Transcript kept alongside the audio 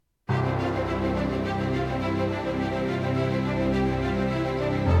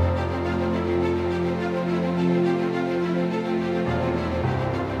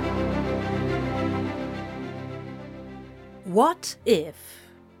What If?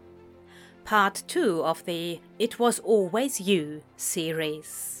 Part 2 of the It Was Always You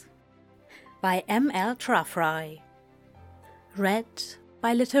series by M.L. Truffry. Read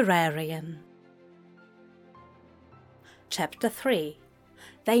by Literarian. Chapter 3.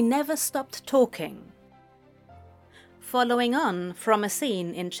 They Never Stopped Talking. Following on from a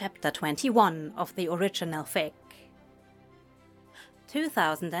scene in Chapter 21 of the original fic.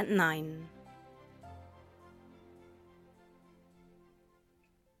 2009.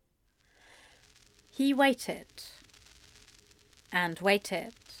 He waited and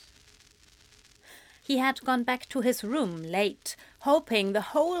waited. He had gone back to his room late, hoping the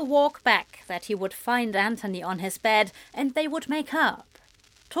whole walk back that he would find Anthony on his bed and they would make up,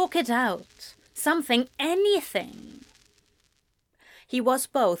 talk it out, something, anything. He was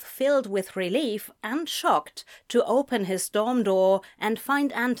both filled with relief and shocked to open his dorm door and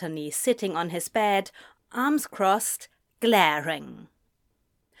find Anthony sitting on his bed, arms crossed, glaring.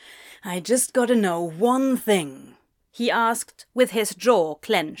 "I just gotta know one thing," he asked with his jaw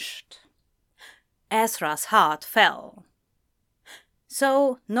clenched. Ezra's heart fell.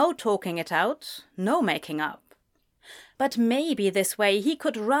 So, no talking it out, no making up. But maybe this way he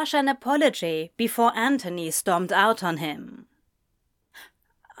could rush an apology before Anthony stormed out on him.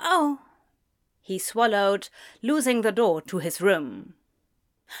 "Oh," he swallowed, losing the door to his room.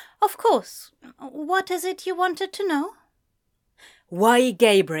 "Of course. What is it you wanted to know?" "Why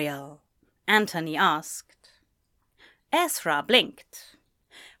Gabriel?" Anthony asked. Ezra blinked.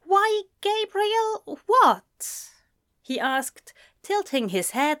 "Why Gabriel what?" he asked, tilting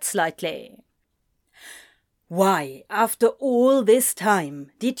his head slightly. "Why, after all this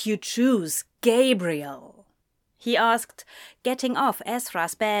time, did you choose Gabriel?" he asked, getting off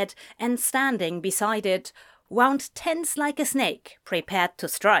Ezra's bed and standing beside it, wound tense like a snake, prepared to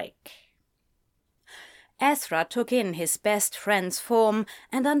strike. Ezra took in his best friend's form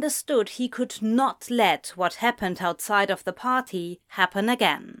and understood he could not let what happened outside of the party happen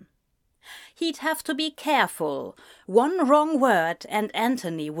again. He'd have to be careful. One wrong word and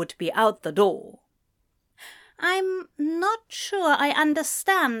Anthony would be out the door. "I'm not sure I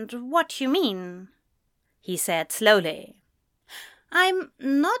understand what you mean," he said slowly. "I'm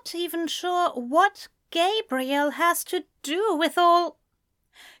not even sure what Gabriel has to do with all—"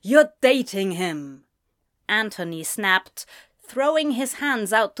 "You're dating him!" Anthony snapped, throwing his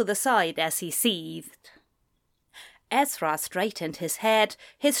hands out to the side as he seethed. Ezra straightened his head,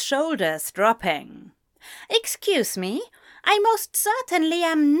 his shoulders dropping. "Excuse me, I most certainly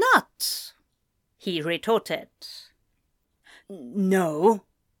am not," he retorted. "No?"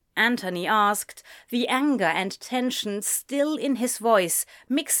 Anthony asked, the anger and tension still in his voice,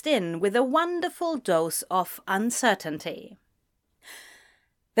 mixed in with a wonderful dose of uncertainty.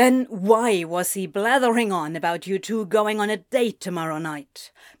 "Then why was he blathering on about you two going on a date tomorrow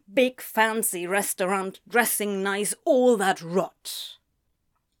night? Big fancy restaurant, dressing nice, all that rot."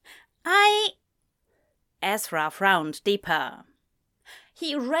 Ezra frowned deeper.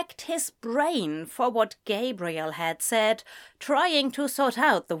 He racked his brain for what Gabriel had said, trying to sort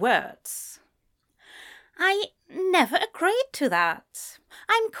out the words. "I never agreed to that.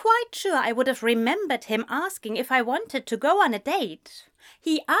 I'm quite sure I would have remembered him asking if I wanted to go on a date.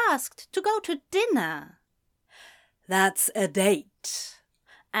 He asked to go to dinner." "That's a date,"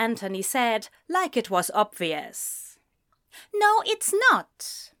 Anthony said, like it was obvious. "No, it's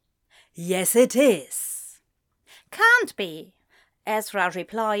not." "Yes, it is." "Can't be," Ezra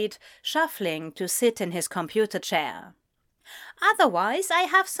replied, shuffling to sit in his computer chair. "Otherwise, I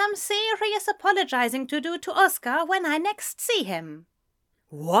have some serious apologizing to do to Oscar when I next see him."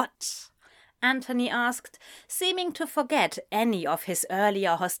 "What?" Anthony asked, seeming to forget any of his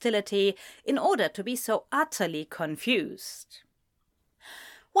earlier hostility in order to be so utterly confused.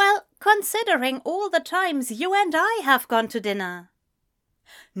 "Well, considering all the times you and I have gone to dinner."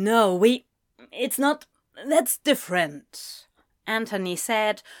 "No, it's not, that's different," Anthony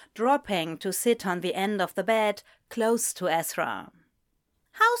said, dropping to sit on the end of the bed close to Ezra.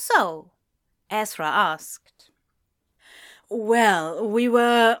 "How so?" Ezra asked. "Well, we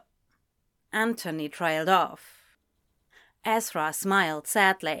were—" Anthony trailed off. Ezra smiled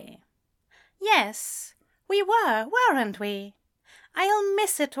sadly. "Yes, we were, weren't we? I'll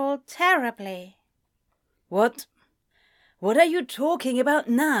miss it all terribly." What are you talking about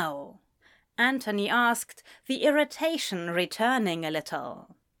now?" Anthony asked, the irritation returning a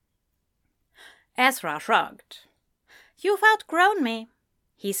little. Ezra shrugged. "You've outgrown me,"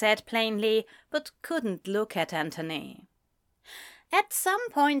 he said plainly, but couldn't look at Anthony. "At some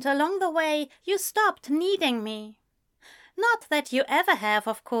point along the way, you stopped needing me. Not that you ever have,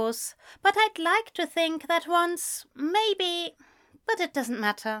 of course, but I'd like to think that once, maybe, but it doesn't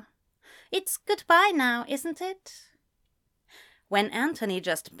matter. It's goodbye now, isn't it? When Anthony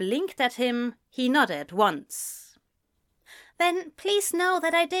just blinked at him, he nodded once. Then please know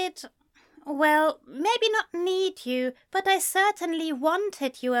that I did, well, maybe not need you, but I certainly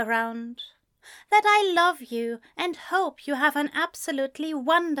wanted you around. That I love you and hope you have an absolutely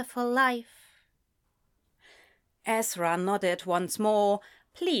wonderful life. Ezra nodded once more,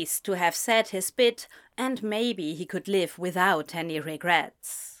 pleased to have said his bit, and maybe he could live without any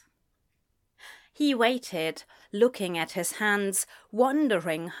regrets. He waited, looking at his hands,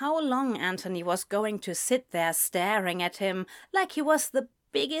 wondering how long Anthony was going to sit there staring at him like he was the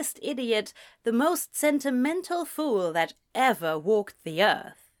biggest idiot, the most sentimental fool that ever walked the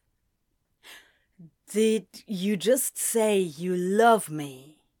earth. "Did you just say you love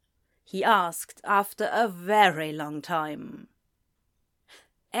me?" he asked after a very long time.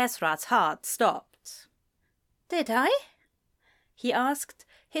 Ezra's heart stopped. "Did I?" he asked,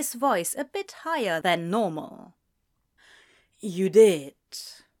 his voice a bit higher than normal. "You did."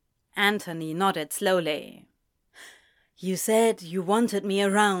 Anthony nodded slowly. "You said you wanted me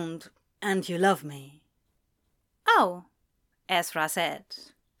around and you love me." "Oh," Ezra said.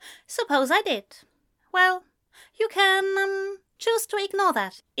 "Suppose I did. Well, you can choose to ignore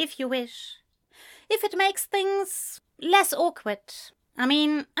that, if you wish. If it makes things less awkward. I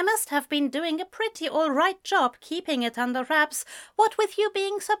mean, I must have been doing a pretty all right job keeping it under wraps, what with you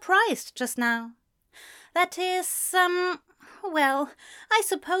being surprised just now. That is, well, I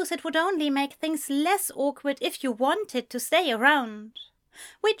suppose it would only make things less awkward if you wanted to stay around.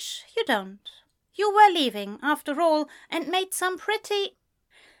 Which you don't. You were leaving, after all, and made some pretty—"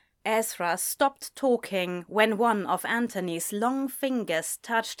 Ezra stopped talking when one of Anthony's long fingers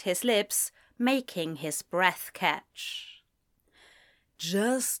touched his lips, making his breath catch.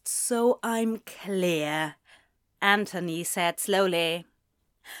 "Just so I'm clear," Anthony said slowly.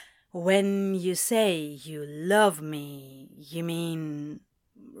 "When you say you love me, you mean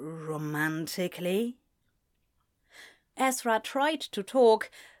romantically?" Ezra tried to talk,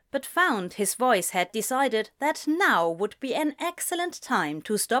 but found his voice had decided that now would be an excellent time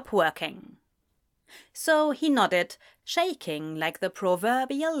to stop working. So he nodded, shaking like the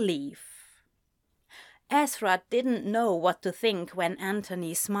proverbial leaf. Ezra didn't know what to think when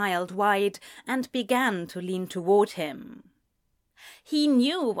Anthony smiled wide and began to lean toward him. He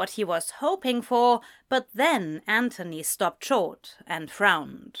knew what he was hoping for, but then Anthony stopped short and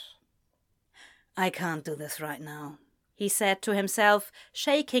frowned. "I can't do this right now," he said to himself,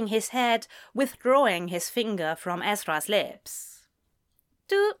 shaking his head, withdrawing his finger from Ezra's lips.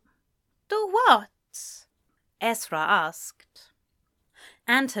 Do what?" Ezra asked.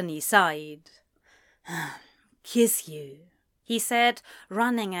 Anthony sighed. "Kiss you," he said,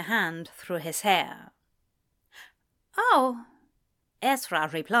 running a hand through his hair. "Oh," Ezra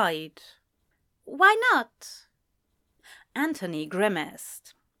replied. "Why not?" Anthony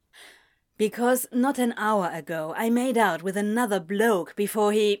grimaced. "Because not an hour ago I made out with another bloke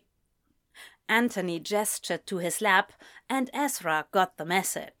before he—" Anthony gestured to his lap, and Ezra got the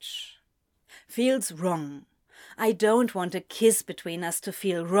message. "Feels wrong. I don't want a kiss between us to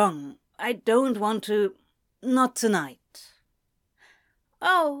feel wrong. I don't want to— not tonight."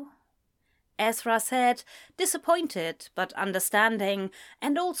 "Oh," Ezra said, disappointed but understanding,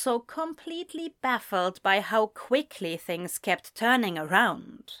 and also completely baffled by how quickly things kept turning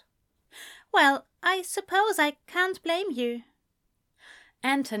around. "Well, I suppose I can't blame you."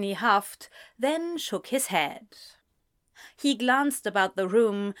 Anthony huffed, then shook his head. He glanced about the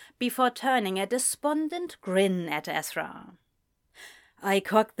room before turning a despondent grin at Ezra. "I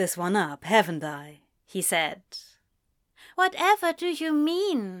cocked this one up, haven't I?" he said. "Whatever do you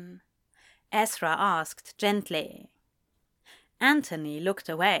mean?" Ezra asked gently. Anthony looked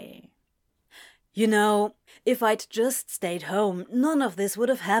away. "You know, if I'd just stayed home, none of this would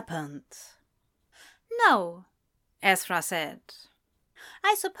have happened." "No," Ezra said.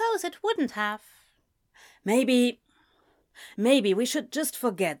 "I suppose it wouldn't have." Maybe we should just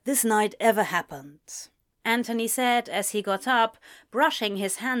forget this night ever happened," Anthony said as he got up, brushing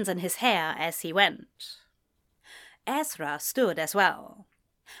his hands and his hair as he went. Ezra stood as well.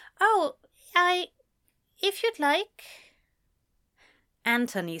 "Oh, if you'd like."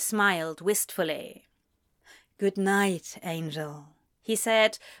 Anthony smiled wistfully. "Good night, Angel," he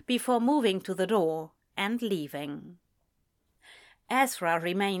said before moving to the door and leaving. Ezra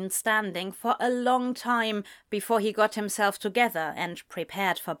remained standing for a long time before he got himself together and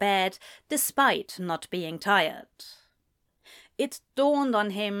prepared for bed, despite not being tired. It dawned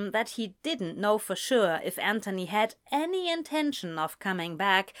on him that he didn't know for sure if Anthony had any intention of coming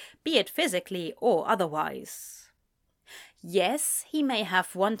back, be it physically or otherwise. Yes, he may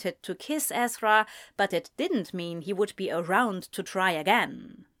have wanted to kiss Ezra, but it didn't mean he would be around to try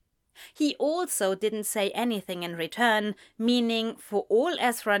again. He also didn't say anything in return, meaning for all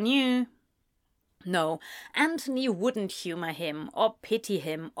Ezra knew, no, Anthony wouldn't humor him or pity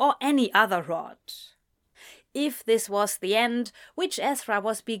him or any other rot. If this was the end, which Ezra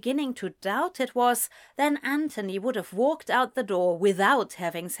was beginning to doubt it was, then Anthony would have walked out the door without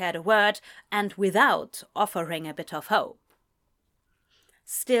having said a word and without offering a bit of hope.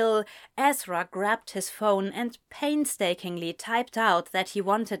 Still, Ezra grabbed his phone and painstakingly typed out that he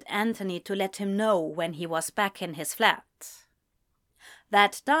wanted Anthony to let him know when he was back in his flat.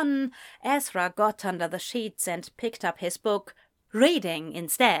 That done, Ezra got under the sheets and picked up his book, reading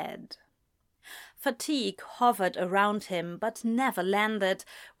instead. Fatigue hovered around him but never landed,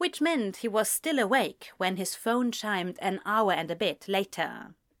 which meant he was still awake when his phone chimed an hour and a bit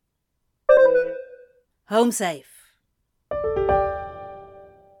later. Home safe.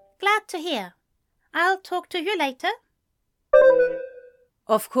 Glad to hear. I'll talk to you later.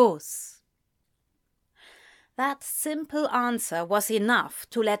 Of course. That simple answer was enough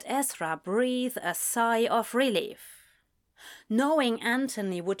to let Ezra breathe a sigh of relief. Knowing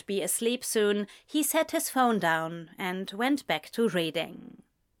Anthony would be asleep soon, he set his phone down and went back to reading.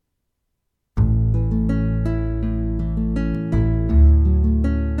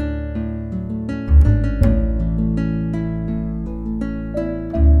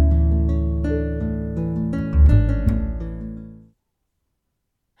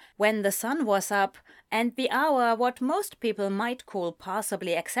 When the sun was up, and the hour what most people might call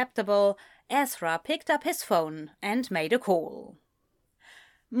passably acceptable, Ezra picked up his phone and made a call.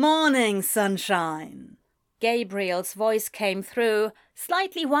 "Morning, sunshine!" Gabriel's voice came through,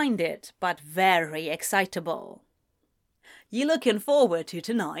 slightly winded, but very excitable. "You looking forward to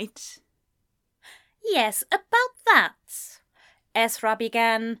tonight?" Yes, about that, Ezra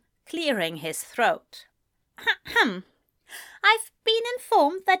began, clearing his throat. I've been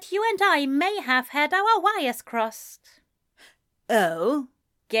informed that you and I may have had our wires crossed. Oh?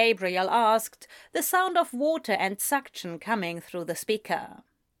 Gabriel asked, the sound of water and suction coming through the speaker.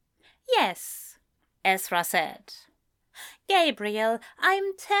 Yes, Ezra said. Gabriel,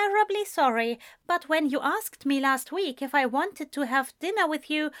 I'm terribly sorry, but when you asked me last week if I wanted to have dinner with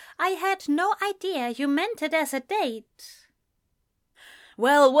you, I had no idea you meant it as a date.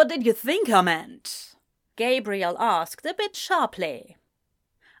 Well, what did you think I meant? Gabriel asked a bit sharply.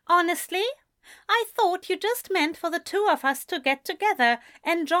 Honestly, I thought you just meant for the two of us to get together,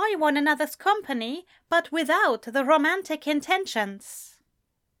 enjoy one another's company, but without the romantic intentions.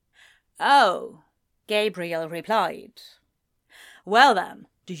 Oh, Gabriel replied. Well then,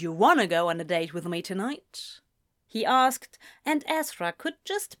 do you want to go on a date with me tonight? He asked, and Ezra could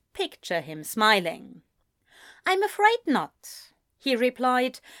just picture him smiling. I'm afraid not, he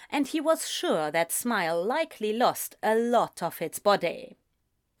replied, and he was sure that smile likely lost a lot of its body.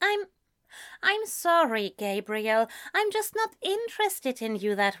 I'm sorry, Gabriel. I'm just not interested in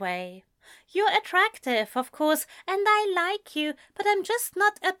you that way. You're attractive, of course, and I like you, but I'm just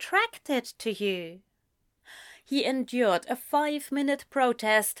not attracted to you. He endured a 5-minute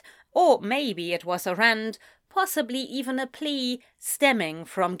protest, or maybe it was a rant, possibly even a plea, stemming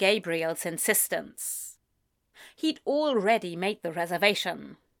from Gabriel's insistence. He'd already made the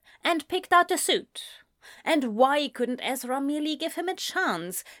reservation, and picked out a suit. And why couldn't Ezra merely give him a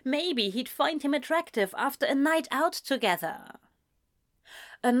chance? Maybe he'd find him attractive after a night out together.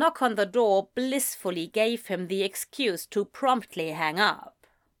 A knock on the door blissfully gave him the excuse to promptly hang up.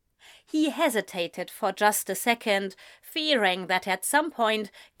 He hesitated for just a second, fearing that at some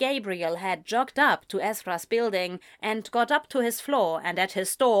point Gabriel had jogged up to Ezra's building and got up to his floor and at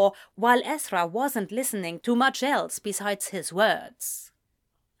his door, while Ezra wasn't listening to much else besides his words.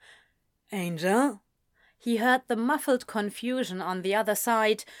 "Angel?" He heard the muffled confusion on the other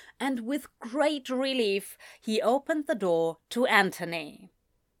side, and with great relief he opened the door to Anthony.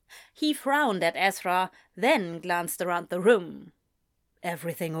 He frowned at Ezra, then glanced around the room.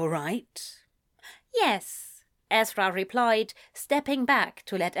 "Everything all right?" "Yes," Ezra replied, stepping back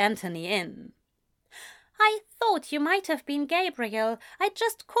to let Anthony in. "I thought you might have been Gabriel. I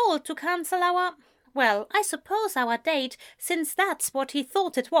just called to cancel I suppose our date, since that's what he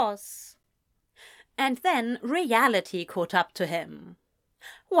thought it was." And then reality caught up to him.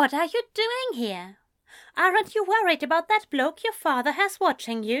 "What are you doing here? Aren't you worried about that bloke your father has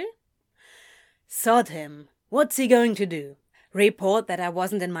watching you?" "Sod him. What's he going to do? Report that I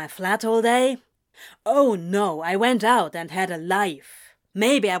wasn't in my flat all day?" "Oh no, I went out and had a life.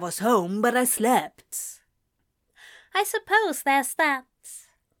 Maybe I was home, but I slept." "I suppose there's that."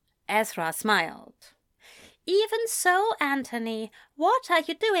 Ezra smiled. "Even so, Anthony, what are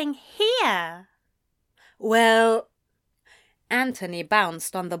you doing here?" "Well," Anthony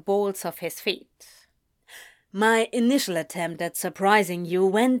bounced on the balls of his feet. "My initial attempt at surprising you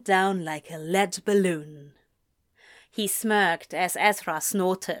went down like a lead balloon." He smirked as Ezra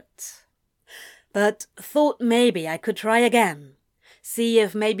snorted. "But thought maybe I could try again. See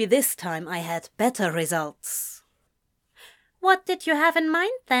if maybe this time I had better results." "What did you have in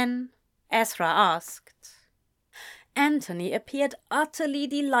mind then?" Ezra asked. Anthony appeared utterly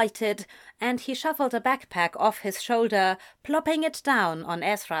delighted, and he shuffled a backpack off his shoulder, plopping it down on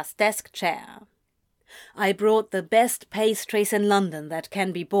Ezra's desk chair. "I brought the best pastries in London that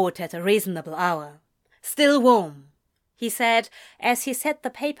can be bought at a reasonable hour. Still warm," he said as he set the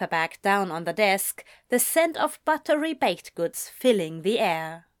paperback down on the desk, the scent of buttery baked goods filling the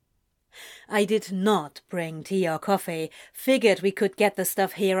air. "I did not bring tea or coffee, figured we could get the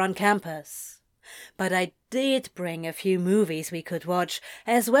stuff here on campus. But I did bring a few movies we could watch,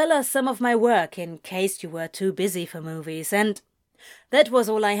 as well as some of my work in case you were too busy for movies, and that was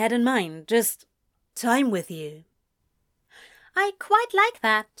all I had in mind, just time with you." "I quite like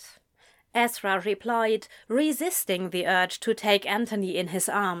that," Ezra replied, resisting the urge to take Anthony in his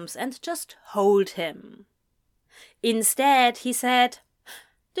arms and just hold him. Instead, he said,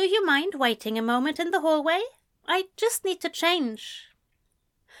 "Do you mind waiting a moment in the hallway? I just need to change."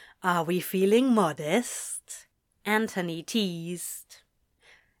 "Are we feeling modest?" Anthony teased.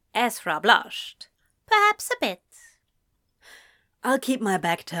 Ezra blushed. "Perhaps a bit." "I'll keep my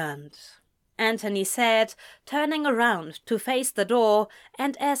back turned," Anthony said, turning around to face the door,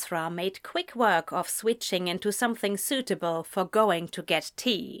 and Ezra made quick work of switching into something suitable for going to get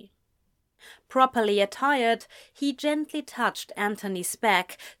tea. Properly attired, he gently touched Anthony's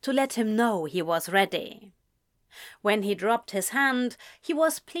back to let him know he was ready. When he dropped his hand, he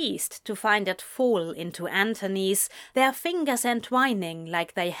was pleased to find it fall into Anthony's, their fingers entwining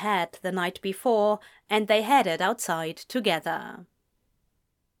like they had the night before, and they headed outside together.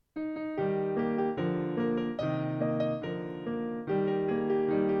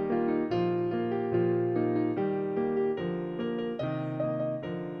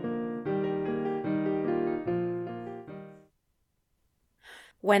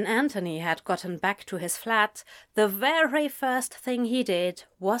 When Anthony had gotten back to his flat, the very first thing he did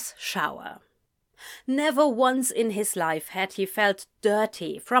was shower. Never once in his life had he felt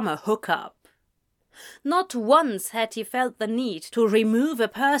dirty from a hookup. Not once had he felt the need to remove a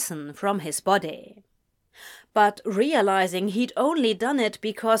person from his body. But realizing he'd only done it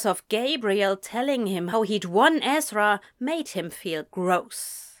because of Gabriel telling him how he'd won Ezra made him feel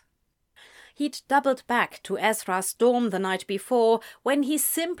gross. He'd doubled back to Ezra's dorm the night before when he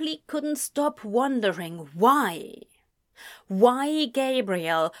simply couldn't stop wondering why. Why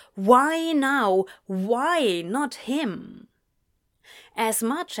Gabriel? Why now? Why not him? As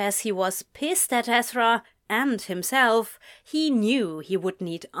much as he was pissed at Ezra and himself, he knew he would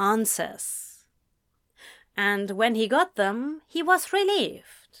need answers. And when he got them, he was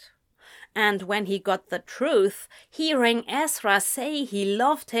relieved. And when he got the truth, hearing Ezra say he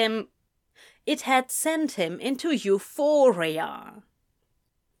loved him, it had sent him into euphoria.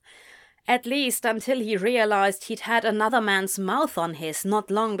 At least until he realized he'd had another man's mouth on his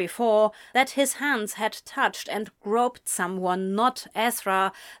not long before, that his hands had touched and groped someone not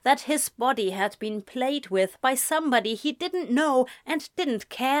Ezra, that his body had been played with by somebody he didn't know and didn't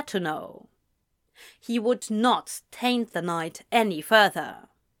care to know. He would not taint the night any further.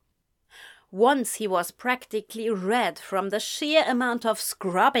 Once he was practically red from the sheer amount of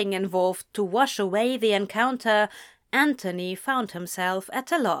scrubbing involved to wash away the encounter, Anthony found himself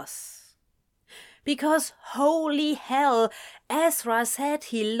at a loss. Because holy hell, Ezra said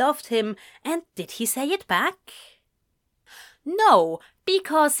he loved him, and did he say it back? No,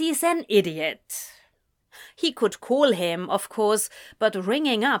 because he's an idiot. He could call him, of course, but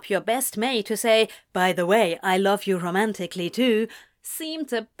ringing up your best mate to say, "By the way, I love you romantically too,"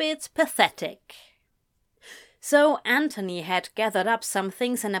 seemed a bit pathetic. So Anthony had gathered up some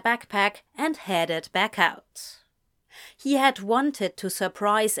things in a backpack and headed back out. He had wanted to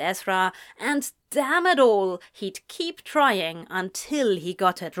surprise Ezra, and damn it all, he'd keep trying until he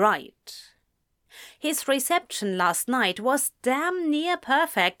got it right. His reception last night was damn near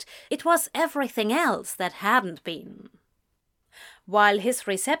perfect. It was everything else that hadn't been. While his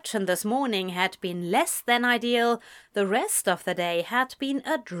reception this morning had been less than ideal, the rest of the day had been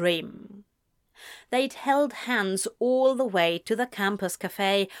a dream. They'd held hands all the way to the campus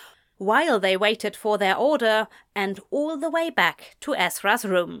cafe, while they waited for their order and all the way back to Ezra's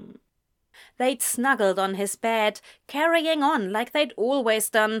room. They'd snuggled on his bed, carrying on like they'd always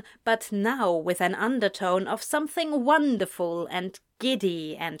done, but now with an undertone of something wonderful and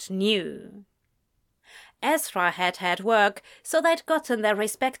giddy and new. Ezra had had work, so they'd gotten their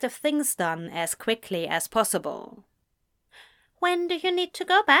respective things done as quickly as possible. "When do you need to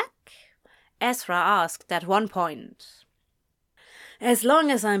go back?" Ezra asked at one point. "As long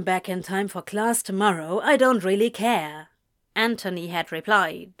as I'm back in time for class tomorrow, I don't really care," Anthony had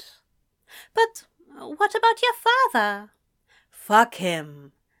replied. "But what about your father?" "Fuck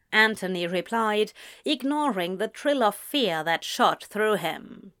him," Anthony replied, ignoring the thrill of fear that shot through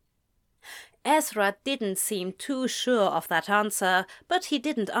him. Ezra didn't seem too sure of that answer, but he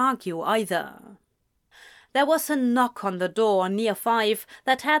didn't argue either. There was a knock on the door near 5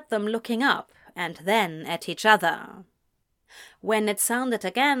 that had them looking up and then at each other. When it sounded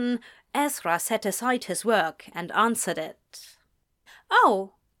again, Ezra set aside his work and answered it.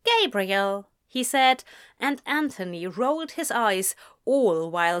 "Oh, Gabriel," he said, and Anthony rolled his eyes,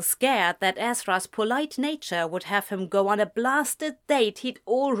 all while scared that Ezra's polite nature would have him go on a blasted date he'd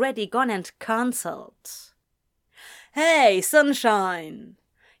already gone and cancelled. "Hey, sunshine,"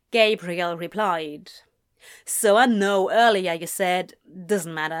 Gabriel replied. "So I know earlier you said,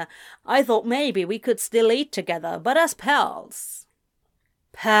 doesn't matter, I thought maybe we could still eat together, but as pals."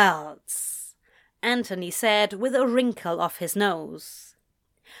 "Pals," Anthony said with a wrinkle of his nose.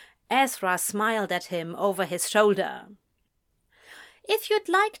 Ezra smiled at him over his shoulder. "If you'd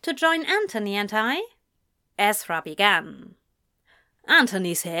like to join Anthony and I," Ezra began.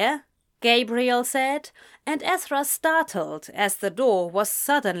 "Anthony's here," Gabriel said, and Ezra startled as the door was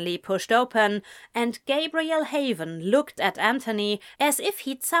suddenly pushed open and Gabriel Haven looked at Anthony as if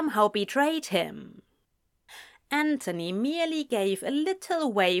he'd somehow betrayed him. Anthony merely gave a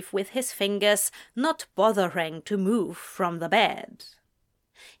little wave with his fingers, not bothering to move from the bed.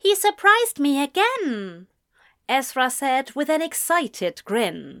 "He surprised me again," Ezra said with an excited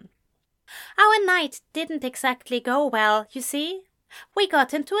grin. "Our night didn't exactly go well, you see. We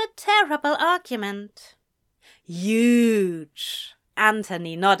got into a terrible argument." "Huge,"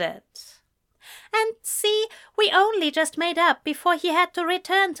 Anthony nodded. "And see, we only just made up before he had to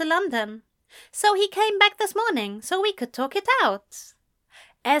return to London. So he came back this morning so we could talk it out."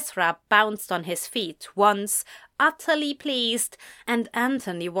 Ezra bounced on his feet once, utterly pleased, and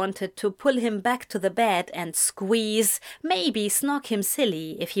Anthony wanted to pull him back to the bed and squeeze, maybe snog him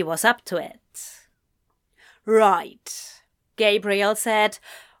silly if he was up to it. "Right," Gabriel said.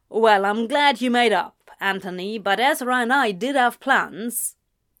 "Well, I'm glad you made up, Anthony, but Ezra and I did have plans."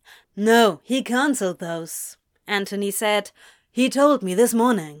 "No, he cancelled those," Anthony said. "He told me this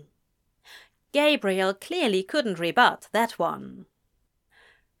morning." Gabriel clearly couldn't rebut that one.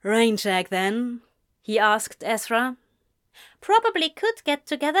 "Rain check, then?" he asked Ezra. "Probably could get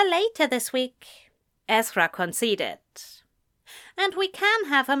together later this week," Ezra conceded. "And we can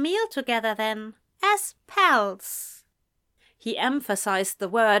have a meal together then, as pals." He emphasized the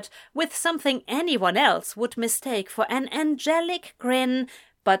word with something anyone else would mistake for an angelic grin,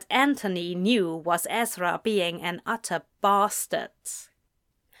 but Anthony knew was Ezra being an utter bastard.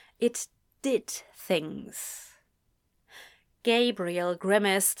 It did things. Gabriel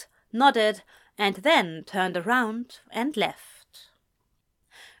grimaced, nodded, and then turned around and left.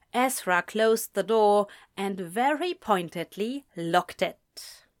 Ezra closed the door and very pointedly locked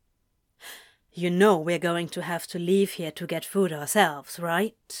it. "You know we're going to have to leave here to get food ourselves,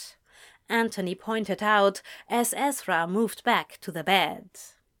 right?" Anthony pointed out as Ezra moved back to the bed.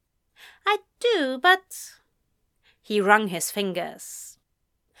 "I do, but—" He wrung his fingers.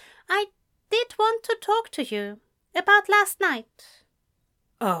 "I did want to talk to you about last night."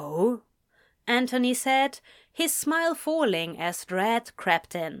 "Oh?" Anthony said, his smile falling as dread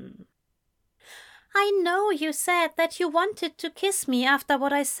crept in. "I know you said that you wanted to kiss me after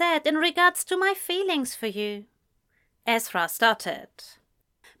what I said in regards to my feelings for you," Ezra stuttered.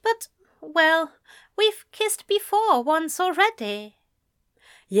 "But, well, we've kissed before once already."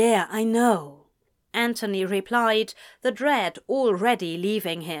 "Yeah, I know," Anthony replied, the dread already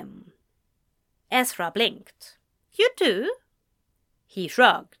leaving him. Ezra blinked. "You do?" He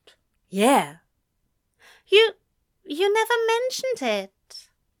shrugged. "Yeah." You never mentioned it."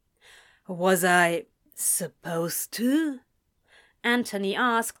 "Was I supposed to?" Anthony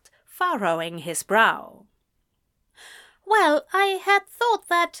asked, furrowing his brow. "Well, I had thought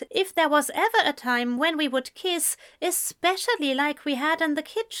that if there was ever a time when we would kiss, especially like we had in the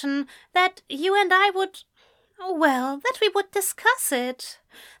kitchen, that you and I would, well, that we would discuss it.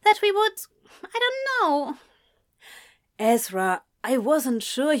 That we would, I don't know." "Ezra, I wasn't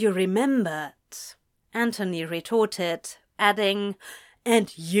sure you remembered, Anthony retorted, adding,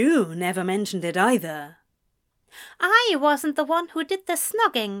 and you never mentioned it either. I wasn't the one who did the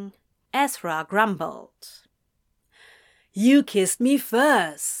snogging, Ezra grumbled. You kissed me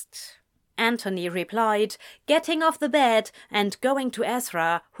first, Anthony replied, getting off the bed and going to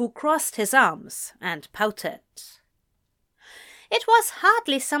Ezra, who crossed his arms and pouted. It was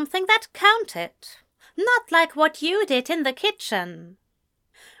hardly something that counted. Not like what you did in the kitchen.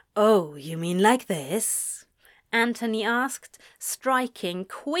 Oh, you mean like this? Anthony asked, striking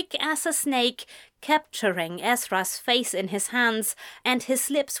quick as a snake, capturing Ezra's face in his hands and his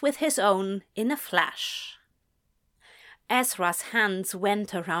lips with his own in a flash. Ezra's hands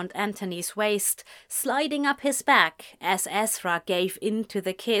went around Anthony's waist, sliding up his back as Ezra gave in to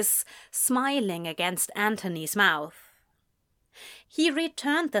the kiss, smiling against Anthony's mouth. He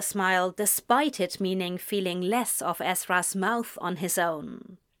returned the smile despite it meaning feeling less of Ezra's mouth on his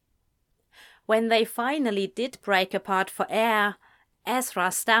own. When they finally did break apart for air,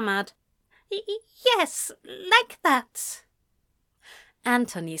 Ezra stammered, "Yes, like that."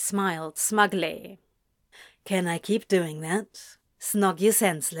 Anthony smiled smugly. Can I keep doing that? Snog you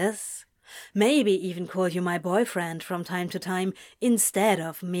senseless? Maybe even call you my boyfriend from time to time instead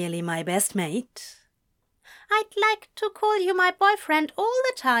of merely my best mate? I'd like to call you my boyfriend all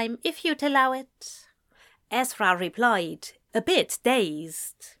the time, if you'd allow it, Ezra replied, a bit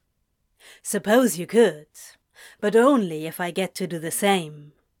dazed. Suppose you could, but only if I get to do the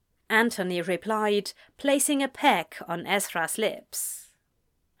same, Anthony replied, placing a peck on Ezra's lips.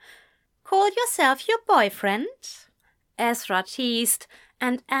 Call yourself your boyfriend? Ezra teased,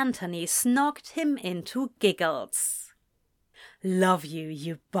 and Anthony snogged him into giggles. Love you,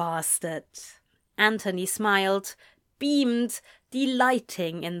 you bastard, Anthony smiled, beamed,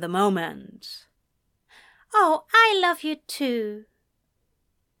 delighting in the moment. Oh, I love you too.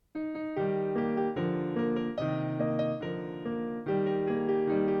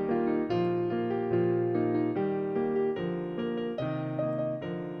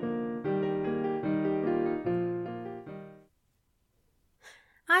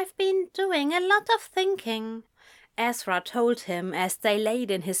 I've been doing a lot of thinking, Ezra told him as they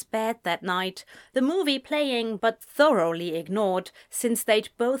laid in his bed that night, the movie playing but thoroughly ignored since they'd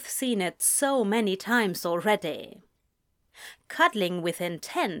both seen it so many times already. Cuddling with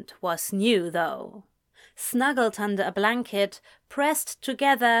intent was new, though. Snuggled under a blanket, pressed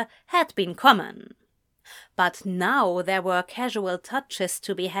together, had been common. But now there were casual touches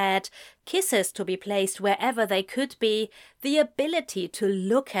to be had, kisses to be placed wherever they could be, the ability to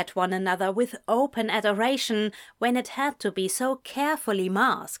look at one another with open adoration when it had to be so carefully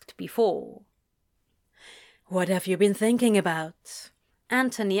masked before. What have you been thinking about?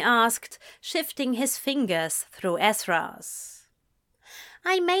 Anthony asked, shifting his fingers through Ezra's.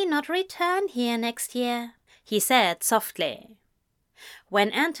 I may not return here next year, he said softly.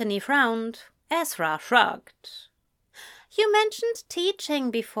 When Anthony frowned, Ezra shrugged. You mentioned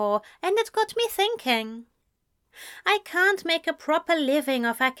teaching before, and it got me thinking. I can't make a proper living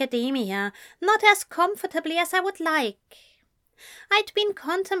of academia, not as comfortably as I would like. I'd been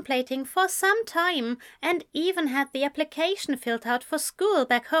contemplating for some time and even had the application filled out for school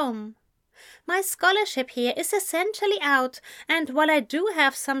back home. My scholarship here is essentially out, and while I do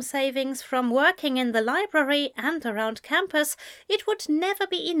have some savings from working in the library and around campus, it would never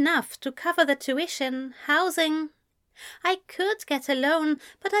be enough to cover the tuition, housing. I could get a loan,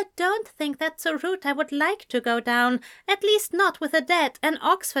 but I don't think that's a route I would like to go down, at least not with the debt an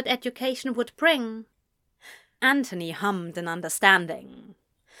Oxford education would bring. Anthony hummed an understanding.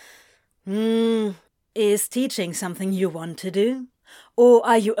 Is teaching something you want to do? Or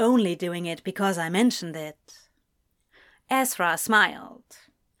are you only doing it because I mentioned it? Ezra smiled.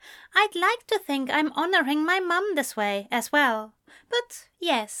 I'd like to think I'm honoring my mum this way as well. But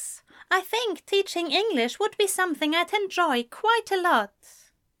yes, I think teaching English would be something I'd enjoy quite a lot.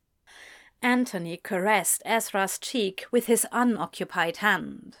 Anthony caressed Ezra's cheek with his unoccupied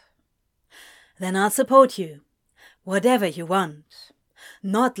hand. Then I'll support you. Whatever you want.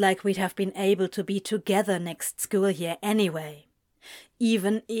 Not like we'd have been able to be together next school year anyway.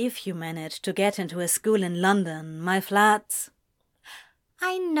 Even if you manage to get into a school in London, my flats.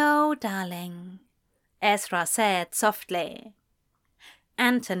 I know, darling, Ezra said softly.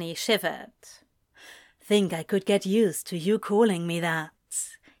 Anthony shivered. Think I could get used to you calling me that.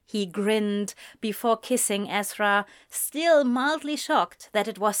 He grinned before kissing Ezra, still mildly shocked that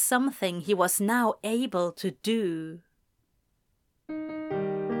it was something he was now able to do.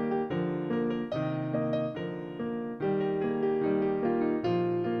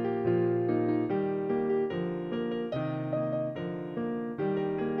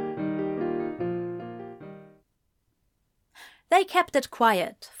 They kept it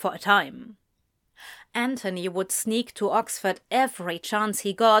quiet for a time. Anthony would sneak to Oxford every chance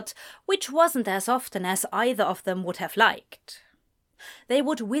he got, which wasn't as often as either of them would have liked. They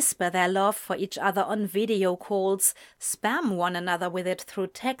would whisper their love for each other on video calls, spam one another with it through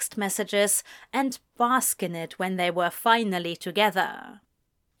text messages, and bask in it when they were finally together.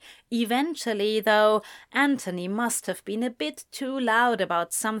 Eventually, though, Anthony must have been a bit too loud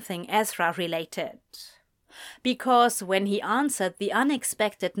about something Ezra-related. Because when he answered the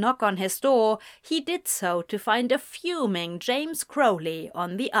unexpected knock on his door, he did so to find a fuming James Crowley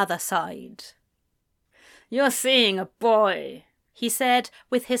on the other side. "You're seeing a boy," he said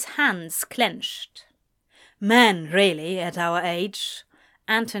with his hands clenched. "Men, really, at our age,"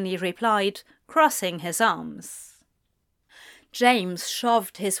 Anthony replied, crossing his arms. James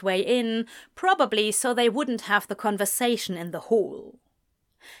shoved his way in, probably so they wouldn't have the conversation in the hall.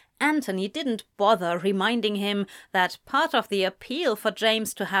 Anthony didn't bother reminding him that part of the appeal for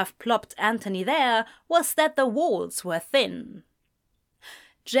James to have plopped Anthony there was that the walls were thin.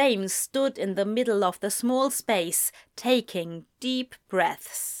 James stood in the middle of the small space, taking deep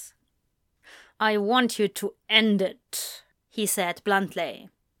breaths. "I want you to end it," he said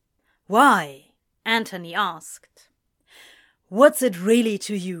bluntly. "Why?" Anthony asked. "What's it really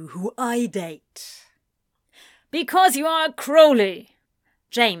to you who I date?" "Because you are a Crowley,"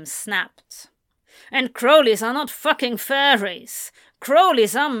 James snapped. "And Crowleys are not fucking fairies.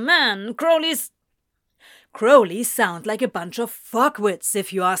 Crowleys are men. Crowleys sound like a bunch of fuckwits,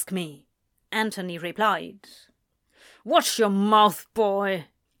 if you ask me," Anthony replied. "Watch your mouth, boy,"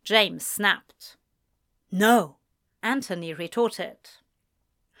 James snapped. "No," Anthony retorted.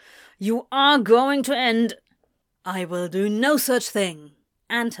 "You are going to end—" "I will do no such thing,"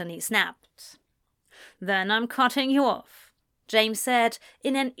 Anthony snapped. "Then I'm cutting you off," James said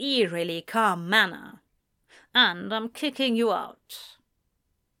in an eerily calm manner. "And I'm kicking you out."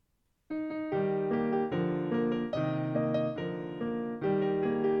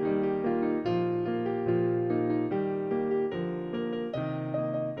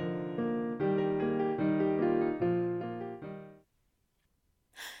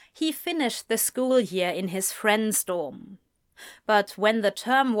 He finished the school year in his friend's dorm. But when the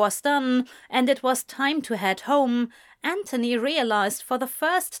term was done and it was time to head home, Anthony realized for the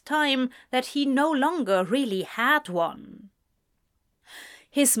first time that he no longer really had one.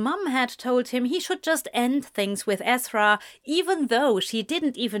 His mum had told him he should just end things with Ezra, even though she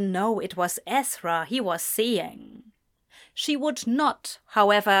didn't even know it was Ezra he was seeing. She would not,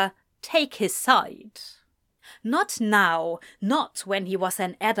 however, take his side. Not now, not when he was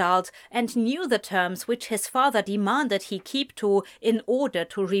an adult and knew the terms which his father demanded he keep to in order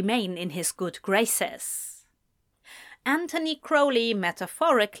to remain in his good graces. Anthony Crowley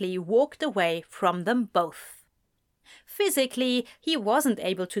metaphorically walked away from them both. Physically, he wasn't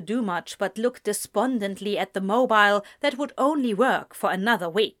able to do much but look despondently at the mobile that would only work for another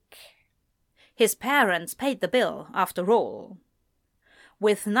week. His parents paid the bill, after all.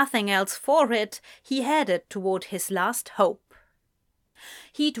 With nothing else for it, he headed toward his last hope.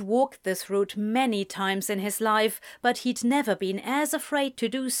 He'd walked this route many times in his life, but he'd never been as afraid to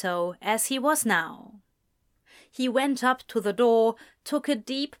do so as he was now. He went up to the door, took a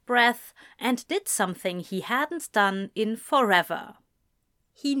deep breath, and did something he hadn't done in forever.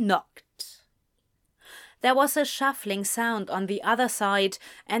 He knocked. There was a shuffling sound on the other side,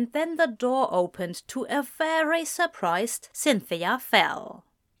 and then the door opened to a very surprised Cynthia Fell.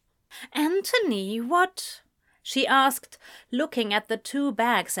 "Anthony, what?" she asked, looking at the 2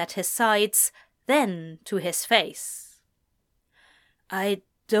 bags at his sides, then to his face. "I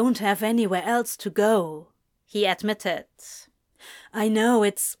don't have anywhere else to go," he admitted. "I know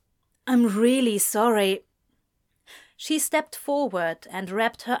I'm really sorry." She stepped forward and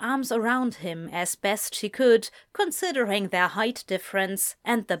wrapped her arms around him as best she could, considering their height difference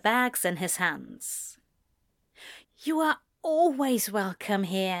and the bags in his hands. "You are always welcome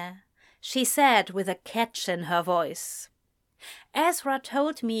here," she said with a catch in her voice. "Ezra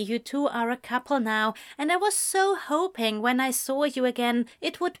told me you two are a couple now, and I was so hoping when I saw you again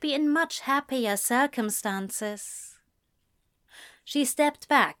it would be in much happier circumstances." She stepped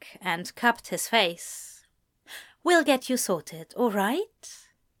back and cupped his face. "We'll get you sorted, all right?"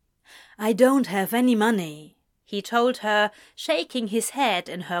 "I don't have any money," he told her, shaking his head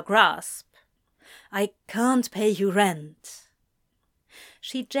in her grasp. "I can't pay you rent."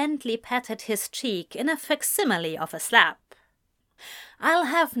 She gently patted his cheek in a facsimile of a slap. "I'll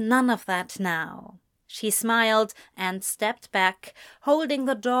have none of that now." She smiled and stepped back, holding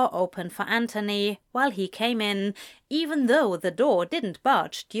the door open for Anthony while he came in, even though the door didn't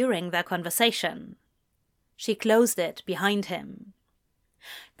budge during their conversation. She closed it behind him.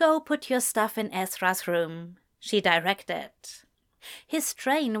 "Go put your stuff in Ezra's room," she directed. "His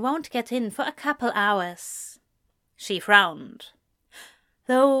train won't get in for a couple hours." She frowned.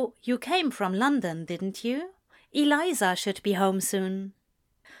 "Though you came from London, didn't you? Eliza should be home soon."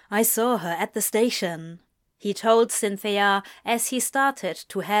 "I saw her at the station," he told Cynthia as he started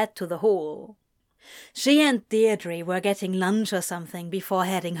to head to the hall. "She and Deirdre were getting lunch or something before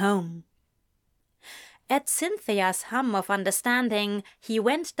heading home." At Cynthia's hum of understanding, he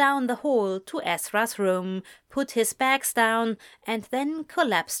went down the hall to Ezra's room, put his bags down, and then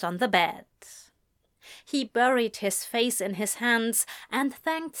collapsed on the bed. He buried his face in his hands and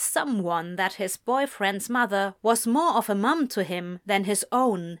thanked someone that his boyfriend's mother was more of a mum to him than his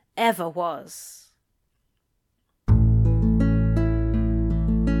own ever was.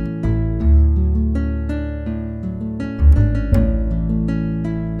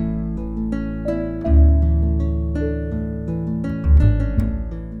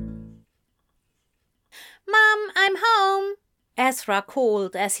 "Mum, I'm home," Ezra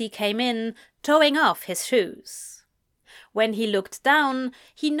called as he came in, towing off his shoes. When he looked down,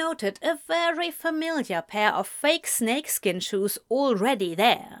 he noted a very familiar pair of fake snakeskin shoes already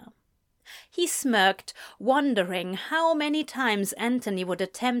there. He smirked, wondering how many times Anthony would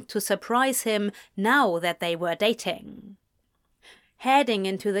attempt to surprise him now that they were dating. Heading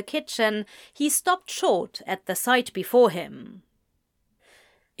into the kitchen, he stopped short at the sight before him.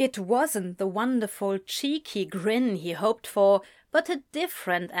 It wasn't the wonderful, cheeky grin he hoped for, but a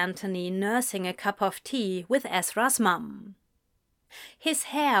different Anthony nursing a cup of tea with Ezra's mum. His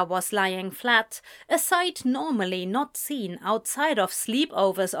hair was lying flat, a sight normally not seen outside of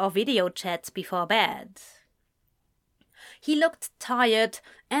sleepovers or video chats before bed. He looked tired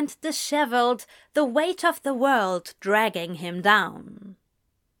and disheveled, the weight of the world dragging him down.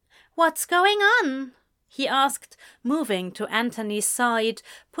 "What's going on?" he asked, moving to Anthony's side,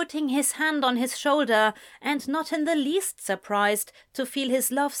 putting his hand on his shoulder, and not in the least surprised to feel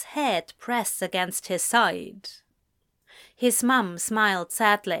his love's head press against his side. His mum smiled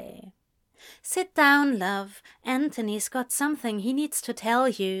sadly. "Sit down, love. Anthony's got something he needs to tell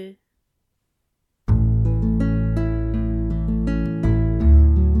you."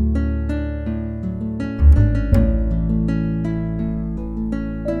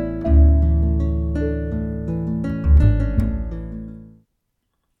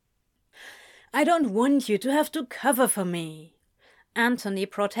 "I don't want you to have to cover for me," Anthony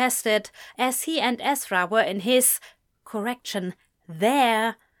protested as he and Ezra were in his,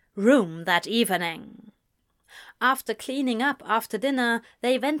 their room that evening. After cleaning up after dinner,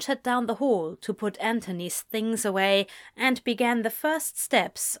 they ventured down the hall to put Anthony's things away and began the first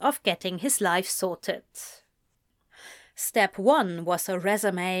steps of getting his life sorted. Step 1 was a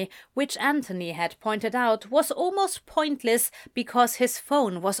resume, which Anthony had pointed out was almost pointless because his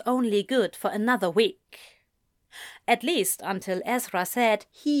phone was only good for another week. At least until Ezra said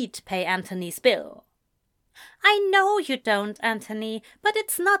he'd pay Anthony's bill. "I know you don't, Anthony, but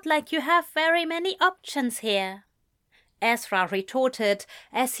it's not like you have very many options here," Ezra retorted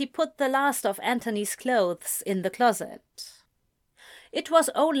as he put the last of Anthony's clothes in the closet. It was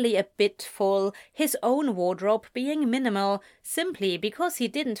only a bit full, his own wardrobe being minimal, simply because he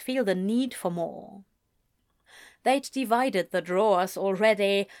didn't feel the need for more. They'd divided the drawers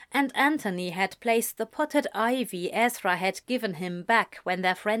already, and Anthony had placed the potted ivy Ezra had given him back when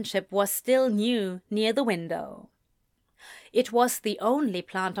their friendship was still new near the window. It was the only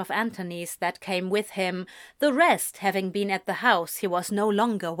plant of Anthony's that came with him, the rest having been at the house he was no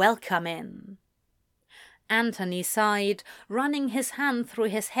longer welcome in. Anthony sighed, running his hand through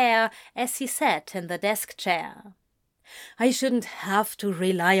his hair as he sat in the desk chair. "I shouldn't have to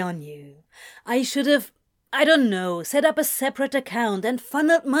rely on you. I should have, set up a separate account and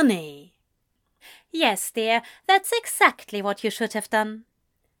funneled money." "Yes, dear, that's exactly what you should have done."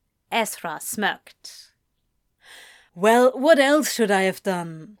 Ezra smirked. "Well, what else should I have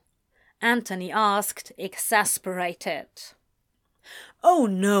done?" Anthony asked, exasperated. "Oh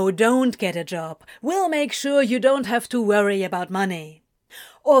no, don't get a job. We'll make sure you don't have to worry about money."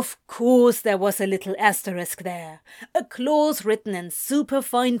 Of course there was a little asterisk there, a clause written in super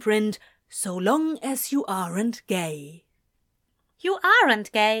fine print, "so long as you aren't gay." "You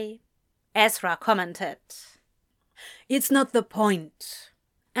aren't gay," Ezra commented. "It's not the point,"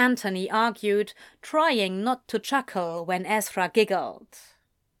 Anthony argued, trying not to chuckle when Ezra giggled.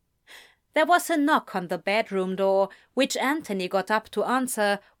 There was a knock on the bedroom door, which Anthony got up to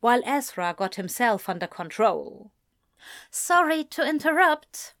answer while Ezra got himself under control. "Sorry to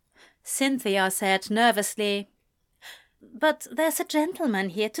interrupt," Cynthia said nervously. "But there's a gentleman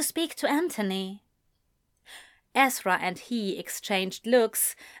here to speak to Anthony." Ezra and he exchanged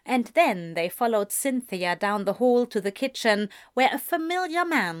looks, and then they followed Cynthia down the hall to the kitchen, where a familiar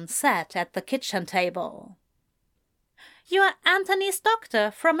man sat at the kitchen table. "You're Anthony's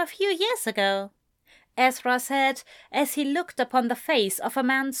doctor from a few years ago," Ezra said, as he looked upon the face of a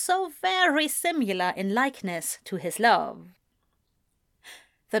man so very similar in likeness to his love.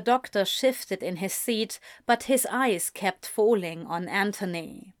 The doctor shifted in his seat, but his eyes kept falling on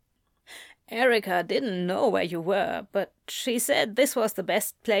Anthony. "Erica didn't know where you were, but she said this was the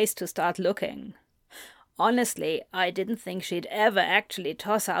best place to start looking. Honestly, I didn't think she'd ever actually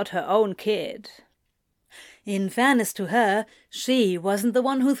toss out her own kid." "In fairness to her, she wasn't the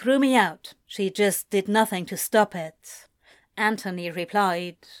one who threw me out. She just did nothing to stop it," Anthony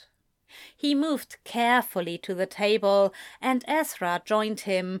replied. He moved carefully to the table, and Ezra joined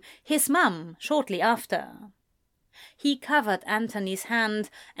him, his mum, shortly after. He covered Anthony's hand,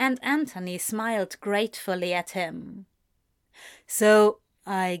 and Anthony smiled gratefully at him. "So,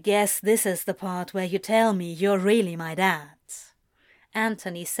 I guess this is the part where you tell me you're really my dad,"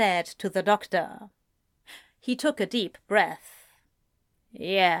 Anthony said to the doctor. He took a deep breath.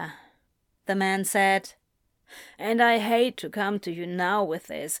 "Yeah," the man said. "And I hate to come to you now with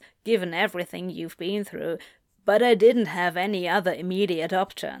this, given everything you've been through, but I didn't have any other immediate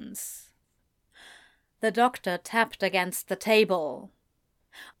options." The doctor tapped against the table.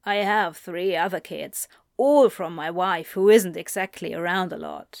 "I have 3 other kids, all from my wife, who isn't exactly around a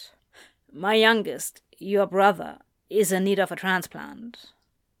lot. My youngest, your brother, is in need of a transplant."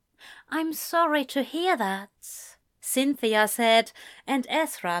 "I'm sorry to hear that," Cynthia said, and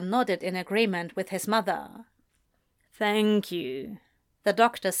Ezra nodded in agreement with his mother. "Thank you," the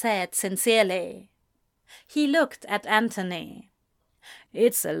doctor said sincerely. He looked at Anthony.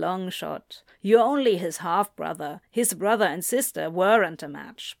 "It's a long shot. You're only his half-brother. His brother and sister weren't a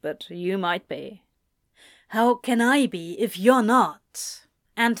match, but you might be." "How can I be if you're not?"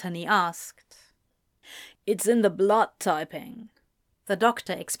 Anthony asked. "It's in the blood typing," the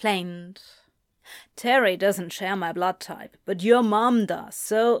doctor explained. "Terry doesn't share my blood type, but your mom does,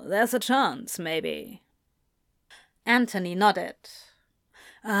 so there's a chance, maybe." Anthony nodded.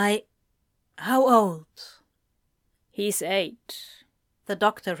 How old?" "He's 8, the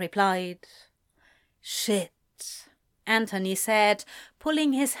doctor replied. "Shit," Anthony said,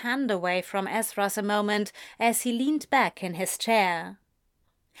 pulling his hand away from Ezra's a moment as he leaned back in his chair.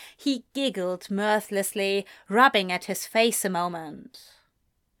 He giggled mirthlessly, rubbing at his face a moment.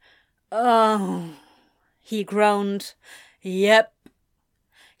 "Oh," he groaned. "Yep."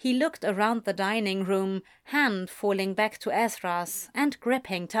 He looked around the dining room, hand falling back to Ezra's and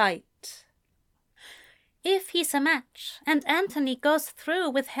gripping tight. "If he's a match and Anthony goes through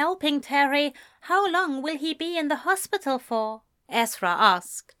with helping Terry, how long will he be in the hospital for?" Ezra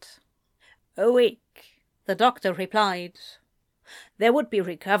asked. "A week," the doctor replied. "There would be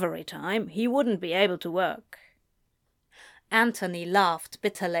recovery time. He wouldn't be able to work." Anthony laughed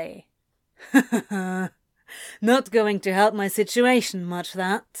bitterly. "Not going to help my situation much,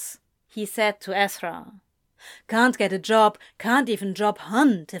 that," he said to Ezra. "Can't get a job, can't even job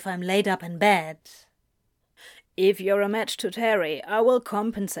hunt if I'm laid up in bed." "If you're a match to Terry, I will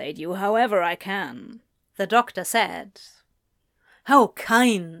compensate you however I can," the doctor said. "How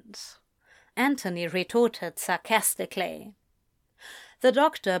kind," Anthony retorted sarcastically. The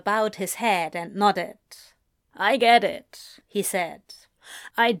doctor bowed his head and nodded. "I get it," he said.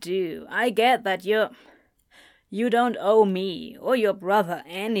 "I do. I get that you don't owe me or your brother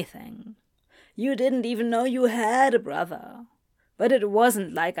anything. You didn't even know you had a brother. But it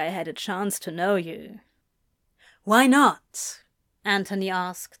wasn't like I had a chance to know you." "Why not?" Anthony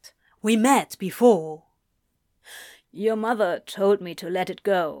asked. "We met before." "Your mother told me to let it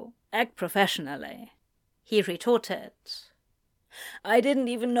go, act professionally," he retorted. "I didn't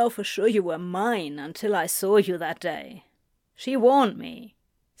even know for sure you were mine until I saw you that day. She warned me.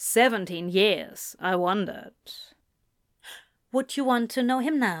 17 years, I wondered." "Would you want to know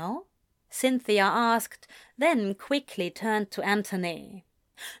him now?" Cynthia asked, then quickly turned to Anthony.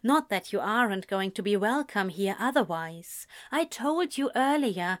 "Not that you aren't going to be welcome here otherwise. I told you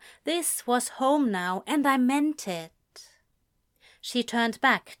earlier, this was home now, and I meant it." She turned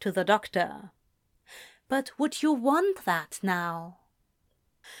back to the doctor. "But would you want that now?"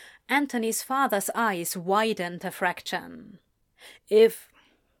 Anthony's father's eyes widened a fraction. If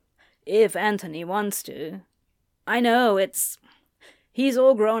Anthony wants to. I know he's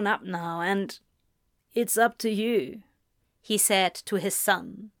all grown up now, and it's up to you," he said to his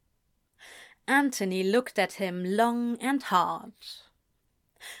son. Anthony looked at him long and hard.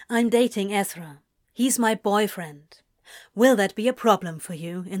 "I'm dating Ezra. He's my boyfriend. Will that be a problem for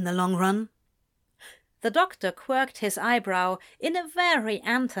you in the long run?" The doctor quirked his eyebrow in a very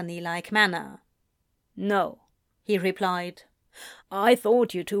Anthony-like manner. "No," he replied. "I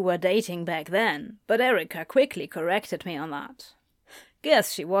thought you two were dating back then, but Erica quickly corrected me on that.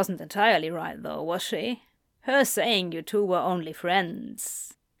 Guess she wasn't entirely right though, was she? Her saying you two were only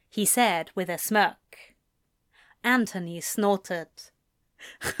friends," he said with a smirk. Anthony snorted.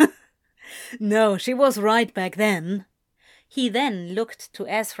 "No, she was right back then." He then looked to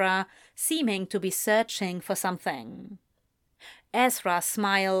Ezra, seeming to be searching for something. Ezra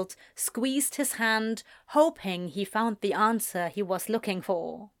smiled, squeezed his hand, hoping he found the answer he was looking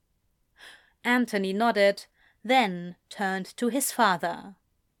for. Anthony nodded, then turned to his father.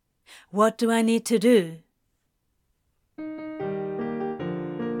 "What do I need to do?"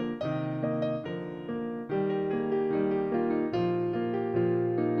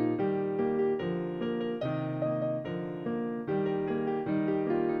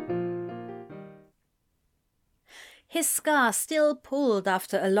 His scar still pulled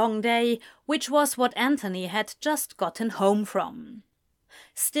after a long day, which was what Anthony had just gotten home from.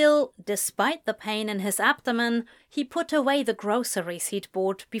 Still, despite the pain in his abdomen, he put away the groceries he'd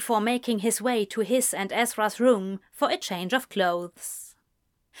bought before making his way to his and Ezra's room for a change of clothes.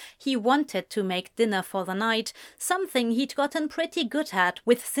 He wanted to make dinner for the night, something he'd gotten pretty good at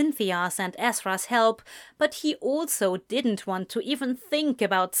with Cynthia's and Ezra's help, but he also didn't want to even think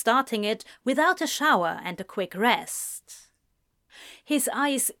about starting it without a shower and a quick rest. His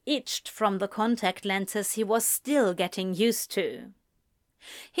eyes itched from the contact lenses he was still getting used to.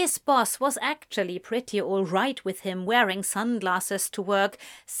 His boss was actually pretty all right with him wearing sunglasses to work,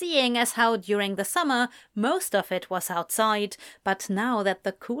 seeing as how during the summer most of it was outside, but now that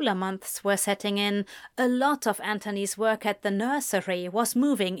the cooler months were setting in, a lot of Anthony's work at the nursery was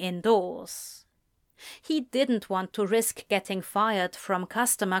moving indoors. He didn't want to risk getting fired from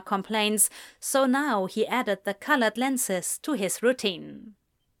customer complaints, so now he added the colored lenses to his routine.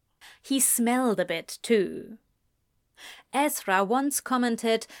 He smelled a bit too. Ezra once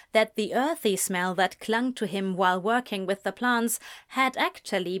commented that the earthy smell that clung to him while working with the plants had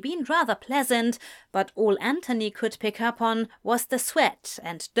actually been rather pleasant, but all Anthony could pick up on was the sweat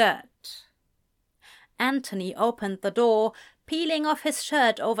and dirt. Anthony opened the door, peeling off his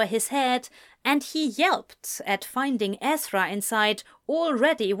shirt over his head, and he yelped at finding Ezra inside,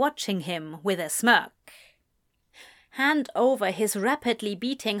 already watching him with a smirk. Hand over his rapidly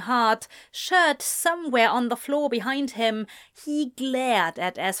beating heart, shirt somewhere on the floor behind him, he glared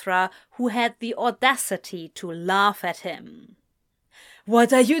at Ezra, who had the audacity to laugh at him.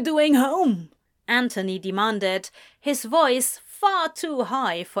 "What are you doing home?" Anthony demanded, his voice far too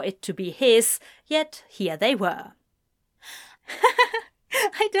high for it to be his, yet here they were.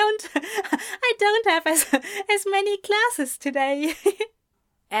 I don't have as many classes today,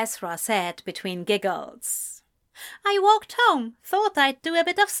 Ezra said between giggles. I walked home, thought I'd do a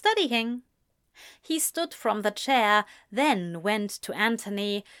bit of studying. He stood from the chair, then went to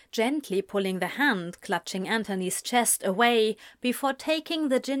Anthony, gently pulling the hand clutching Anthony's chest away before taking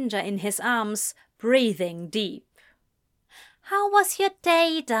the ginger in his arms, breathing deep. How was your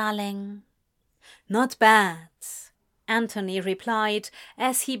day, darling? Not bad, Anthony replied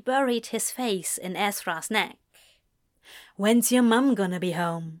as he buried his face in Ezra's neck. When's your mum gonna be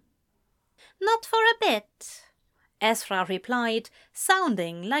home? Not for a bit, Ezra replied,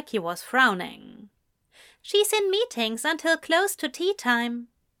 sounding like he was frowning. She's in meetings until close to tea time.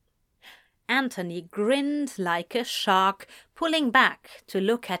 Anthony grinned like a shark, pulling back to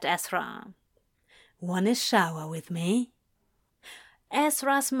look at Ezra. Wanna shower with me?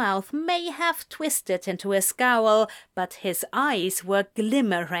 Ezra's mouth may have twisted into a scowl, but his eyes were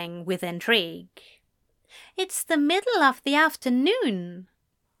glimmering with intrigue. It's the middle of the afternoon.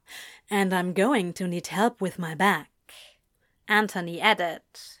 And I'm going to need help with my back, Anthony added.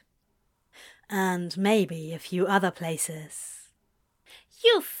 And maybe a few other places.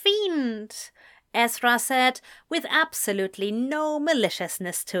 You fiend, Ezra said, with absolutely no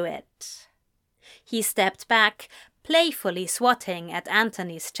maliciousness to it. He stepped back, playfully swatting at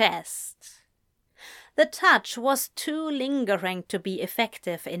Anthony's chest. The touch was too lingering to be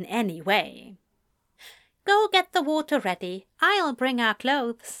effective in any way. Go get the water ready. I'll bring our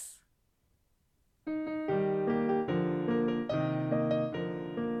clothes.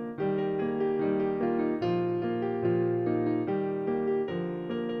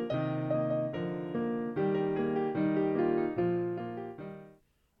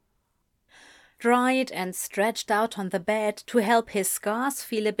 Dried and stretched out on the bed to help his scars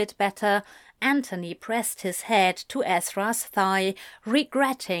feel a bit better, Anthony pressed his head to Ezra's thigh,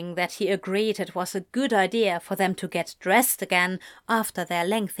 regretting that he agreed it was a good idea for them to get dressed again after their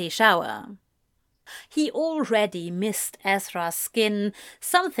lengthy shower. He already missed Ezra's skin,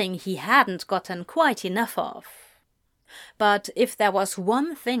 something he hadn't gotten quite enough of. But if there was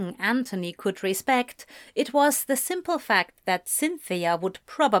one thing Anthony could respect, it was the simple fact that Cynthia would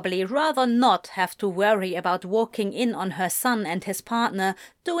probably rather not have to worry about walking in on her son and his partner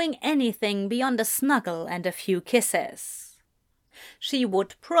doing anything beyond a snuggle and a few kisses. She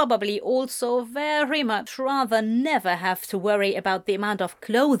would probably also very much rather never have to worry about the amount of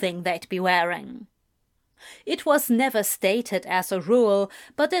clothing they'd be wearing. It was never stated as a rule,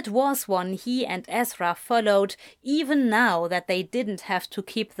 but it was one he and Ezra followed even now that they didn't have to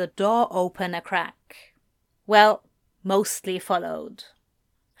keep the door open a crack. Well, mostly followed.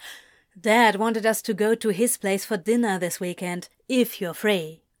 Dad wanted us to go to his place for dinner this weekend, if you're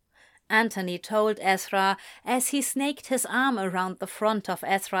free, Anthony told Ezra as he snaked his arm around the front of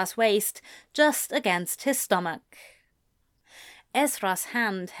Ezra's waist, just against his stomach. Ezra's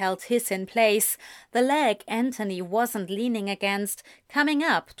hand held his in place, the leg Anthony wasn't leaning against coming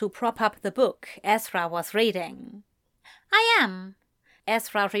up to prop up the book Ezra was reading. "I am,"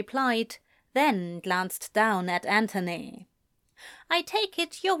 Ezra replied, then glanced down at Anthony. "I take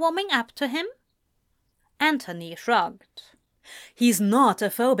it you're warming up to him?" Anthony shrugged. He's not a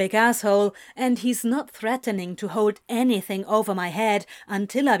phobic asshole, and he's not threatening to hold anything over my head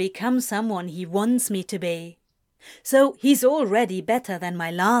until I become someone he wants me to be. So he's already better than my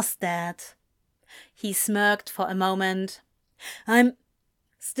last dad. He smirked for a moment. I'm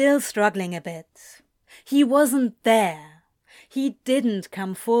still struggling a bit. He wasn't there. He didn't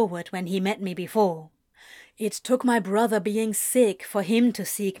come forward when he met me before. It took my brother being sick for him to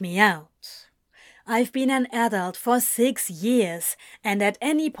seek me out. I've been an adult for 6 years, and at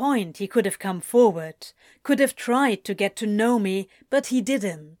any point he could have come forward, could have tried to get to know me, but he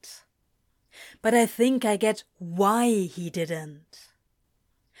didn't. But I think I get why he didn't.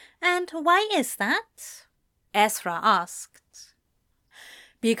 "And why is that?" Ezra asked.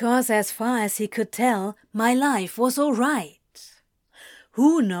 Because as far as he could tell, my life was all right.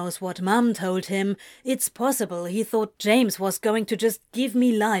 Who knows what Mum told him? It's possible he thought James was going to just give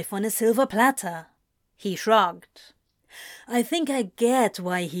me life on a silver platter. He shrugged. I think I get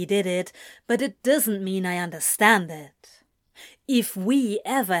why he did it, but it doesn't mean I understand it. If we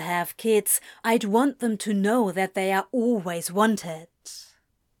ever have kids, I'd want them to know that they are always wanted.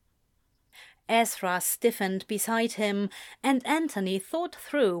 Ezra stiffened beside him, and Anthony thought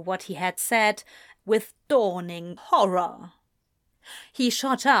through what he had said with dawning horror. He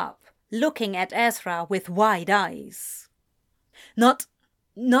shot up, looking at Ezra with wide eyes. Not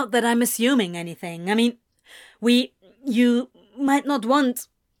that I'm assuming anything. I mean, you might not want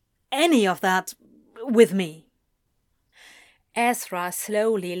any of that with me. Ezra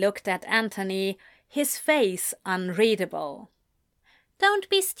slowly looked at Anthony, his face unreadable. "Don't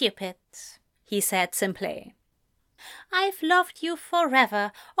be stupid," he said simply. "I've loved you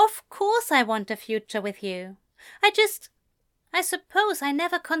forever. Of course I want a future with you. I suppose I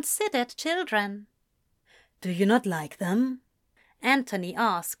never considered children." Do you not like them? Anthony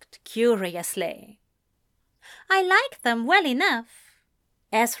asked curiously. "I like them well enough,"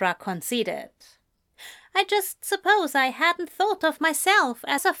 Ezra conceded. "I just suppose I hadn't thought of myself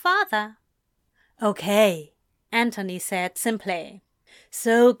as a father." Okay, Anthony said simply.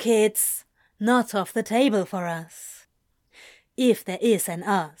 So kids, not off the table for us. If there is an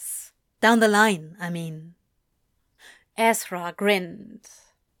us. Down the line, I mean. Ezra grinned.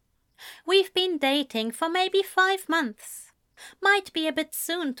 "We've been dating for maybe 5 months. Might be a bit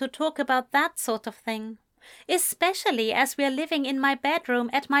soon to talk about that sort of thing, especially as we're living in my bedroom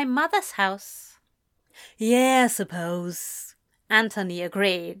at my mother's house." Yeah, suppose, Anthony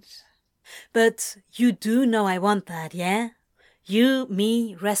agreed. But you do know I want that, yeah? You,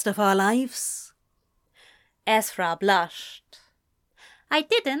 me, rest of our lives? Ezra blushed. "I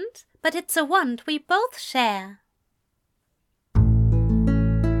didn't, but it's a want we both share."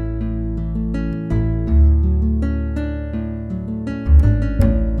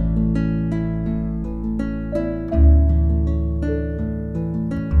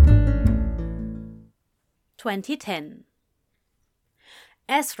 (2010)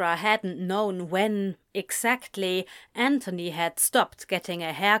 Ezra hadn't known when, exactly, Anthony had stopped getting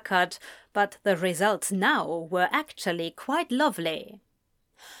a haircut, but the results now were actually quite lovely.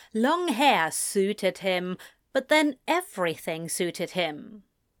 Long hair suited him, but then everything suited him.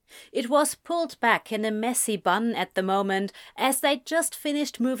 It was pulled back in a messy bun at the moment, as they'd just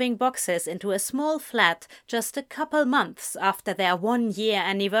finished moving boxes into a small flat just a couple months after their 1-year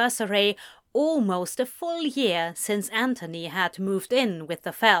anniversary, almost a full year since Anthony had moved in with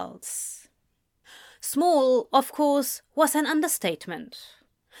the Fells. Small, of course, was an understatement.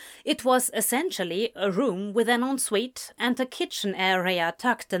 It was essentially a room with an ensuite and a kitchen area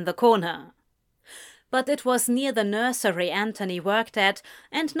tucked in the corner. But it was near the nursery Anthony worked at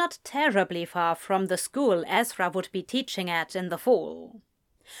and not terribly far from the school Ezra would be teaching at in the fall.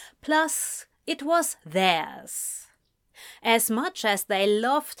 Plus, it was theirs. As much as they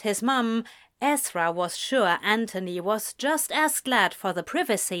loved his mum, Ezra was sure Anthony was just as glad for the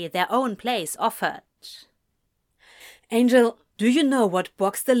privacy their own place offered. Angel, do you know what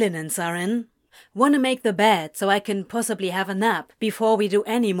box the linens are in? Want to make the bed so I can possibly have a nap before we do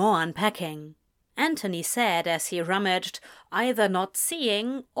any more unpacking? Anthony said as he rummaged, either not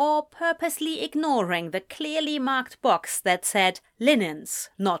seeing or purposely ignoring the clearly marked box that said linens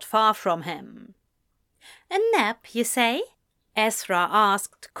not far from him. A nap, you say? Ezra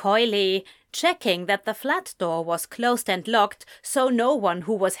asked coyly, checking that the flat door was closed and locked so no one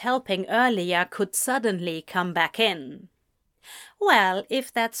who was helping earlier could suddenly come back in. Well,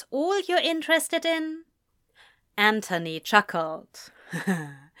 if that's all you're interested in. Anthony chuckled.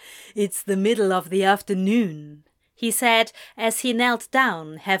 It's the middle of the afternoon, he said as he knelt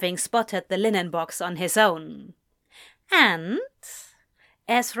down, having spotted the linen box on his own. And?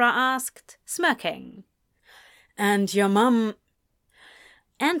 Ezra asked, smirking. And your mum...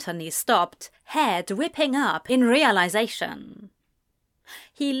 Anthony stopped, head whipping up in realization.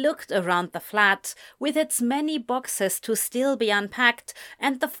 He looked around the flat, with its many boxes to still be unpacked,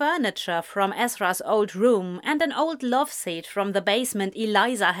 and the furniture from Ezra's old room, and an old love seat from the basement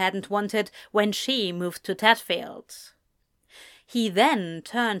Eliza hadn't wanted when she moved to Tedfield. He then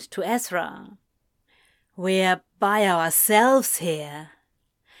turned to Ezra. "We're by ourselves here,"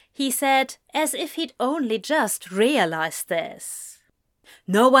 he said, as if he'd only just realized this.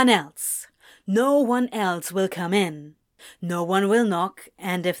 No one else will come in. No one will knock,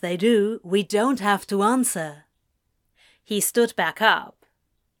 and if they do, we don't have to answer. He stood back up.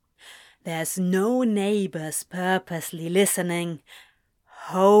 There's no neighbors purposely listening.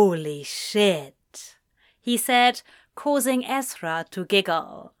 Holy shit, he said, causing Ezra to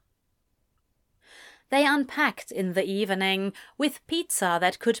giggle. They unpacked in the evening, with pizza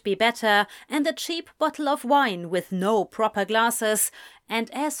that could be better and a cheap bottle of wine with no proper glasses, and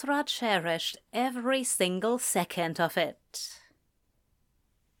Ezra cherished every single second of it.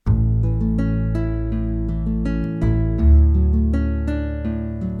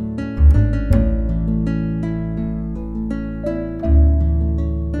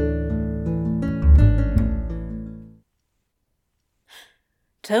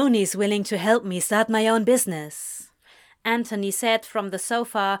 Tony's willing to help me start my own business, Anthony said from the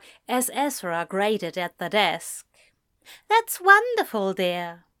sofa as Ezra grated at the desk. That's wonderful,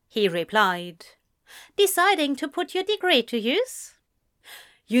 dear, he replied. Deciding to put your degree to use?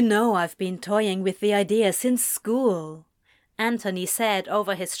 You know I've been toying with the idea since school, Anthony said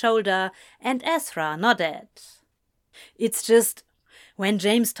over his shoulder, and Ezra nodded. It's just, when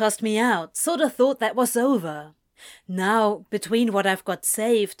James tossed me out, sort of thought that was over. Now, between what I've got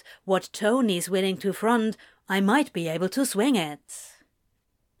saved, what Tony's willing to front, I might be able to swing it.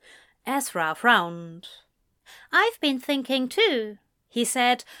 Ezra frowned. I've been thinking too, he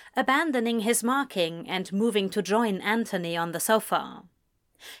said, abandoning his marking and moving to join Anthony on the sofa.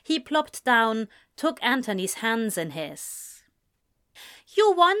 He plopped down, took Anthony's hands in his.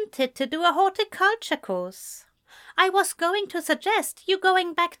 You wanted to do a horticulture course. I was going to suggest you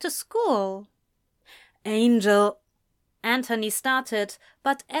going back to school. Angel, Anthony started,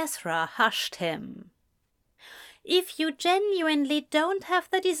 but Ezra hushed him. If you genuinely don't have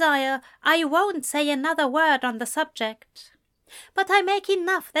the desire, I won't say another word on the subject. But I make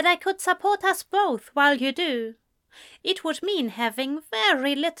enough that I could support us both while you do. It would mean having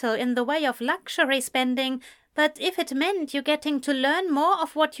very little in the way of luxury spending, but if it meant you getting to learn more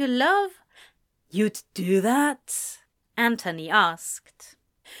of what you love... You'd do that? Anthony asked.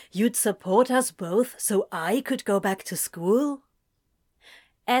 You'd support us both so I could go back to school?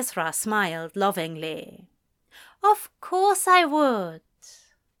 Ezra smiled lovingly. Of course I would.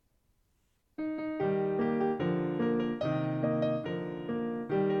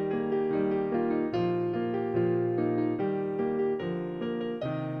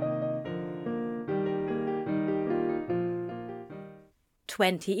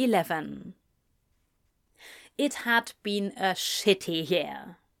 (2011) It had been a shitty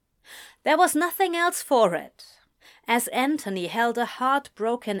year. There was nothing else for it, as Anthony held a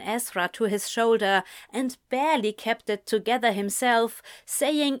heartbroken Ezra to his shoulder and barely kept it together himself,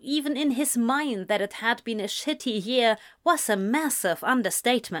 saying even in his mind that it had been a shitty year was a massive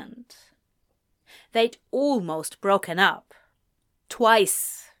understatement. They'd almost broken up.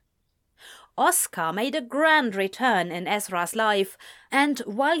 Twice. Oscar made a grand return in Ezra's life, and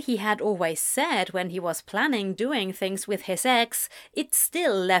while he had always said when he was planning doing things with his ex, it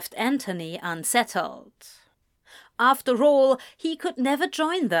still left Anthony unsettled. After all, he could never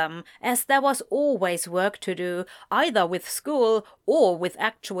join them, as there was always work to do, either with school or with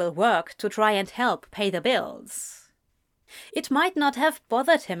actual work to try and help pay the bills. It might not have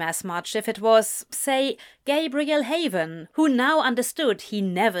bothered him as much if it was, say, Gabriel Haven, who now understood he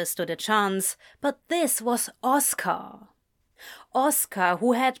never stood a chance, but this was Oscar. Oscar,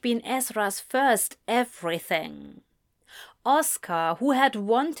 who had been Ezra's first everything. Oscar, who had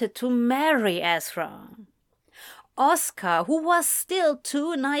wanted to marry Ezra. Oscar, who was still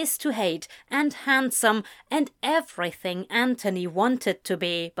too nice to hate and handsome and everything Anthony wanted to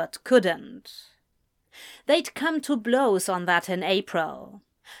be but couldn't. They'd come to blows on that in April.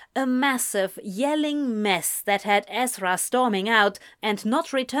 A massive, yelling mess that had Ezra storming out and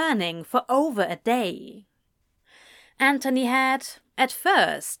not returning for over a day. Anthony had, at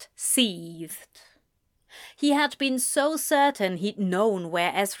first, seethed. He had been so certain he'd known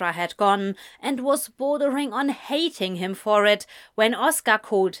where Ezra had gone and was bordering on hating him for it when Oscar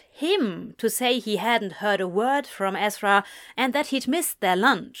called him to say he hadn't heard a word from Ezra and that he'd missed their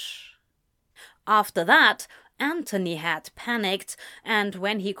lunch. After that, Anthony had panicked, and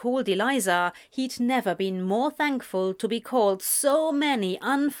when he called Eliza, he'd never been more thankful to be called so many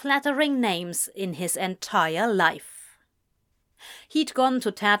unflattering names in his entire life. He'd gone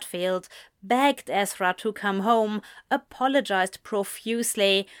to Tadfield, begged Ezra to come home, apologized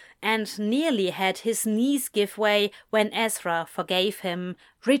profusely, and nearly had his knees give way when Ezra forgave him,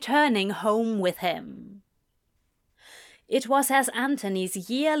 returning home with him. It was as Anthony's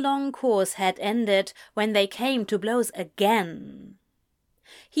year-long course had ended when they came to blows again.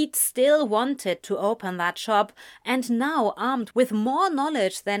 He'd still wanted to open that shop, and now, armed with more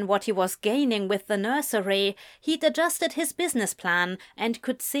knowledge than what he was gaining with the nursery, he'd adjusted his business plan and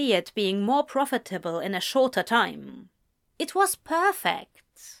could see it being more profitable in a shorter time. It was perfect.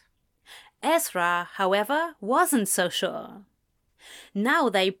 Ezra, however, wasn't so sure. Now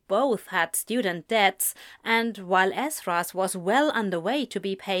they both had student debts, and while Ezra's was well underway to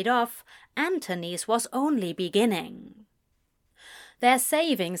be paid off, Anthony's was only beginning. Their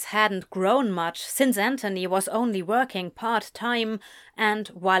savings hadn't grown much since Anthony was only working part-time, and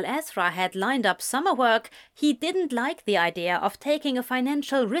while Ezra had lined up summer work, he didn't like the idea of taking a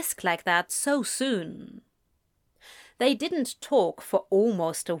financial risk like that so soon. They didn't talk for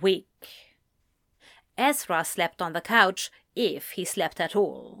almost a week. Ezra slept on the couch, if he slept at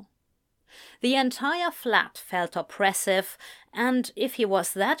all. The entire flat felt oppressive, and if he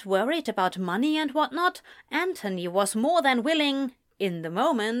was that worried about money and whatnot, Anthony was more than willing, in the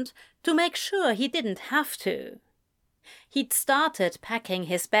moment, to make sure he didn't have to. He'd started packing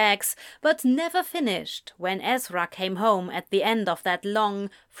his bags, but never finished when Ezra came home at the end of that long,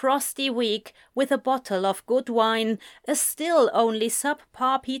 frosty week with a bottle of good wine, a still only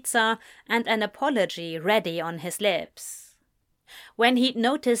subpar pizza, and an apology ready on his lips. When he'd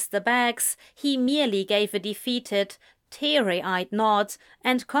noticed the bags, he merely gave a defeated, teary-eyed nod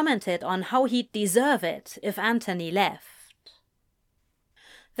and commented on how he'd deserve it if Anthony left.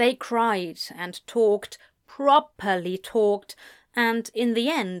 They cried and talked, properly talked, and in the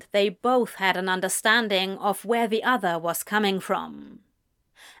end they both had an understanding of where the other was coming from.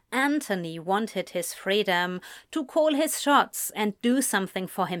 Anthony wanted his freedom to call his shots and do something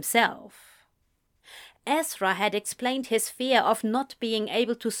for himself. Ezra had explained his fear of not being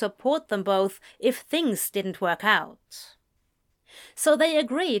able to support them both if things didn't work out. So they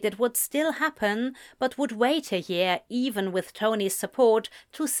agreed it would still happen, but would wait a year, even with Tony's support,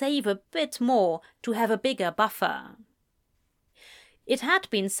 to save a bit more, to have a bigger buffer. It had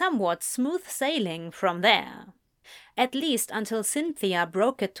been somewhat smooth sailing from there. At least until Cynthia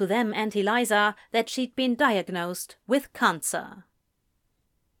broke it to them and Eliza that she'd been diagnosed with cancer.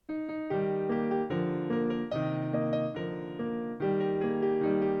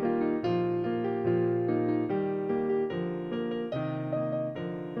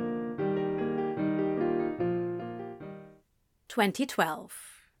 (2012)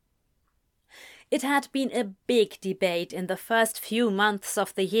 It had been a big debate in the first few months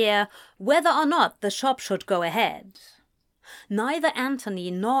of the year whether or not the shop should go ahead. Neither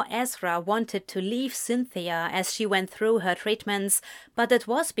Anthony nor Ezra wanted to leave Cynthia as she went through her treatments, but it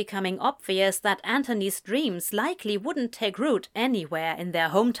was becoming obvious that Anthony's dreams likely wouldn't take root anywhere in their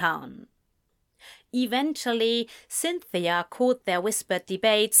hometown. Eventually, Cynthia caught their whispered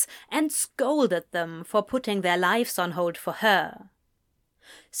debates and scolded them for putting their lives on hold for her.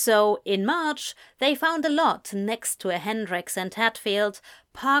 So in March they found a lot next to a Hendricks and Hatfield,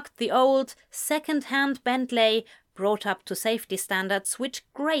 parked the old second-hand Bentley, brought up to safety standards which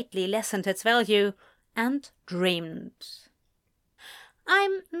greatly lessened its value, and dreamed.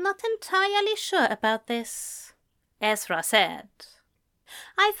 "I'm not entirely sure about this," Ezra said.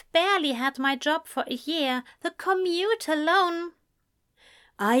 "I've barely had my job for a year. The commute alone—"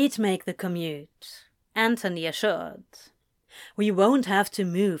 "I'd make the commute," Anthony assured. "We won't have to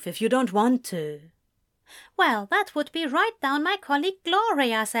move if you don't want to." "Well, that would be right down my colleague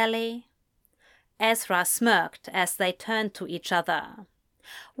Gloria's alley." Ezra smirked as they turned to each other.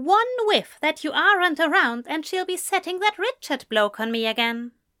 "One whiff that you aren't around and she'll be setting that Richard bloke on me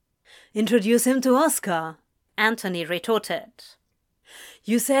again." "Introduce him to Oscar," Anthony retorted.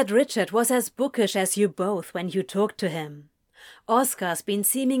 "You said Richard was as bookish as you both when you talked to him. Oscar's been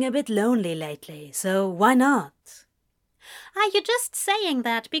seeming a bit lonely lately, so why not?" "Are you just saying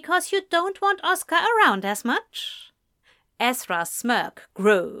that because you don't want Oscar around as much?" Ezra's smirk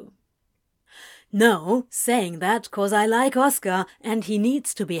grew. "No, saying that 'cause I like Oscar and he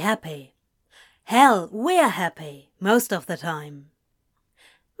needs to be happy. Hell, we're happy, most of the time."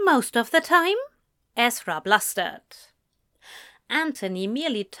 "Most of the time?" Ezra blustered. Anthony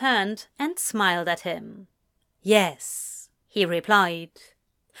merely turned and smiled at him. "Yes," he replied.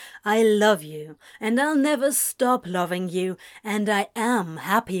 "I love you, and I'll never stop loving you, and I am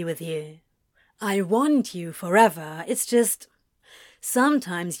happy with you. I want you forever, it's just...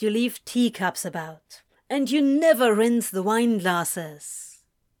 sometimes you leave teacups about, and you never rinse the wine glasses."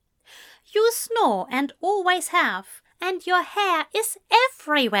 "You snore and always have, and your hair is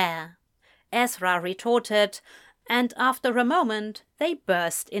everywhere," Ezra retorted, and after a moment they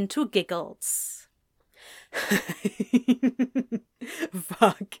burst into giggles.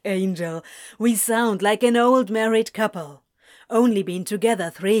 "Fuck, Angel, we sound like an old married couple. Only been together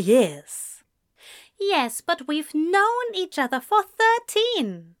 3 years. "Yes, but we've known each other for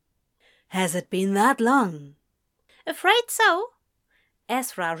 13. Has it been that long?" "Afraid so,"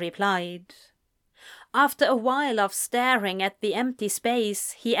 Ezra replied. After a while of staring at the empty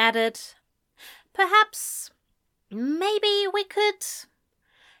space, he added, maybe we could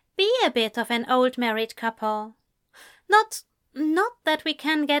be a bit of an old married couple. Not that we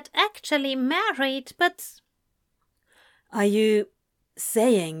can get actually married, but—" "Are you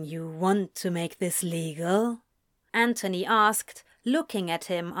saying you want to make this legal?" Anthony asked, looking at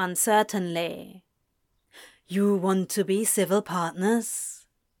him uncertainly. "You want to be civil partners?"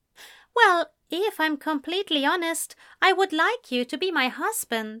 "Well, if I'm completely honest, I would like you to be my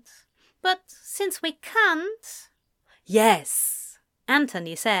husband. But since we can't—" "Yes,"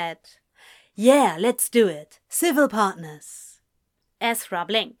 Anthony said. "Yeah, let's do it. Civil partners." Ezra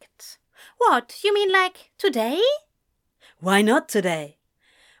blinked. "What, you mean like today?" "Why not today?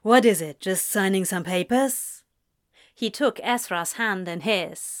 What is it, just signing some papers?" He took Ezra's hand in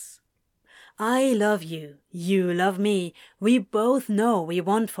his. "I love you, you love me, we both know we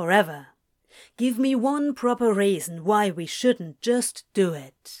want forever. Give me one proper reason why we shouldn't just do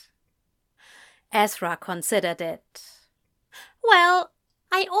it." Ezra considered it. "Well,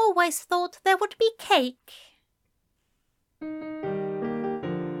 I always thought there would be cake."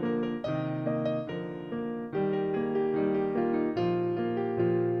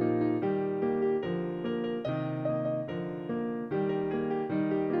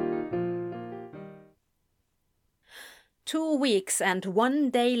 "2 weeks and 1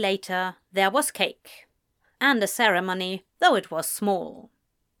 day later there was cake, and a ceremony, though it was small.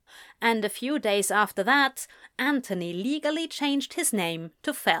 And a few days after that, Anthony legally changed his name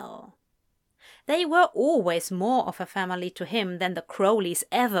to Fell. They were always more of a family to him than the Crowleys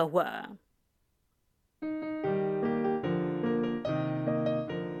ever were.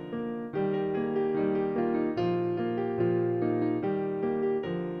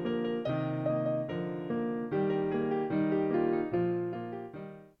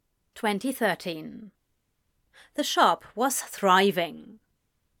 "2013. The shop was thriving.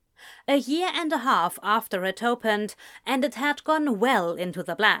 A year and a half after it opened, and it had gone well into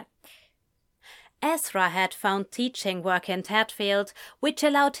the black. Ezra had found teaching work in Hatfield, which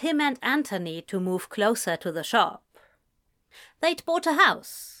allowed him and Anthony to move closer to the shop. They'd bought a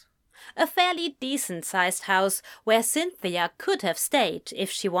house. A fairly decent-sized house where Cynthia could have stayed if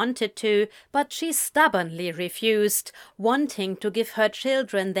she wanted to, but she stubbornly refused, wanting to give her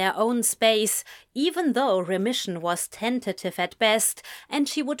children their own space, even though remission was tentative at best, and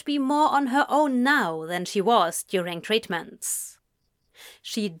she would be more on her own now than she was during treatments.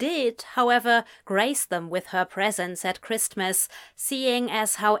 She did, however, grace them with her presence at Christmas, seeing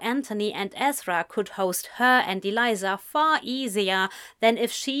as how Anthony and Ezra could host her and Eliza far easier than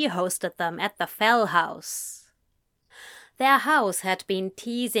if she hosted them at the Fell House. Their house had been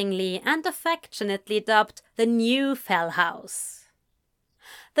teasingly and affectionately dubbed the New Fell House.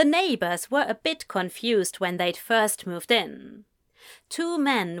 The neighbors were a bit confused when they'd first moved in. 2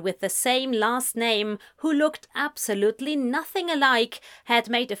 men with the same last name who looked absolutely nothing alike had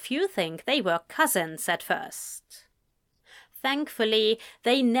made a few think they were cousins at first. Thankfully,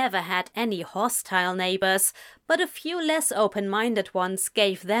 they never had any hostile neighbors, but a few less open-minded ones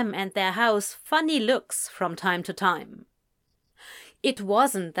gave them and their house funny looks from time to time. It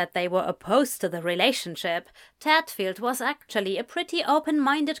wasn't that they were opposed to the relationship. Tadfield was actually a pretty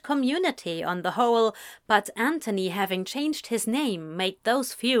open-minded community on the whole, but Anthony having changed his name made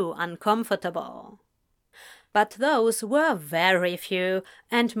those few uncomfortable. But those were very few,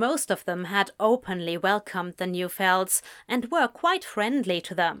 and most of them had openly welcomed the Neufelds and were quite friendly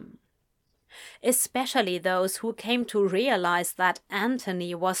to them. Especially those who came to realize that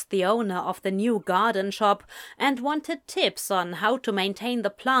Anthony was the owner of the new garden shop and wanted tips on how to maintain the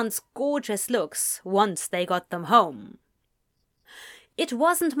plants' gorgeous looks once they got them home. It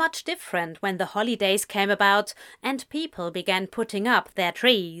wasn't much different when the holidays came about and people began putting up their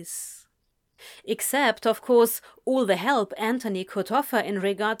trees. Except, of course, all the help Anthony could offer in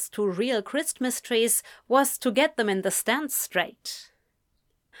regards to real Christmas trees was to get them in the stands straight.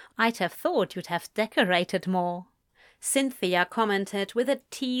 "I'd have thought you'd have decorated more," Cynthia commented with a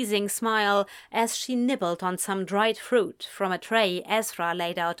teasing smile as she nibbled on some dried fruit from a tray Ezra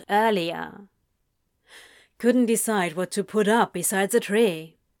laid out earlier. "Couldn't decide what to put up besides a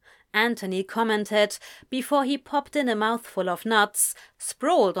tree," Anthony commented before he popped in a mouthful of nuts,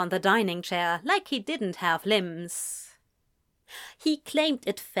 sprawled on the dining chair like he didn't have limbs. He claimed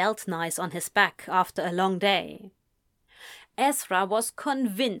it felt nice on his back after a long day. Ezra was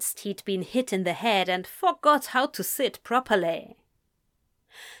convinced he'd been hit in the head and forgot how to sit properly.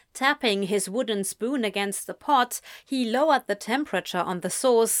 Tapping his wooden spoon against the pot, he lowered the temperature on the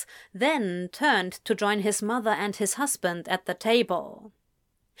sauce, then turned to join his mother and his husband at the table.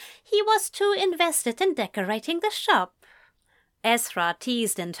 He was too invested in decorating the shop, Ezra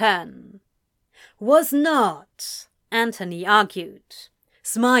teased in turn. "Was not," Anthony argued.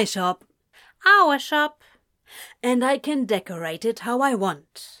 "'S my shop. Our shop. And I can decorate it how I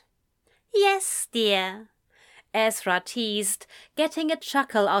want." "Yes, dear," Ezra teased, getting a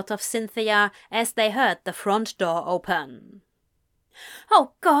chuckle out of Cynthia as they heard the front door open.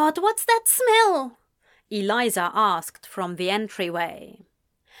 "Oh God, what's that smell?" Eliza asked from the entryway.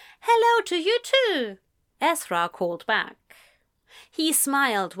 "Hello to you too," Ezra called back. He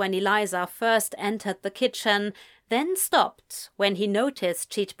smiled when Eliza first entered the kitchen, then stopped when he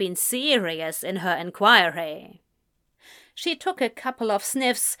noticed she'd been serious in her inquiry. She took a couple of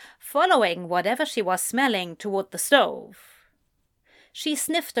sniffs, following whatever she was smelling toward the stove. She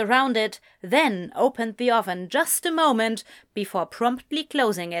sniffed around it, then opened the oven just a moment before promptly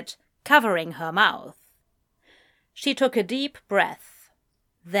closing it, covering her mouth. She took a deep breath,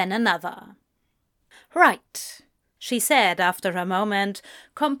 then another. "Right," she said after a moment,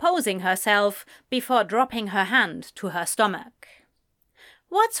 composing herself before dropping her hand to her stomach.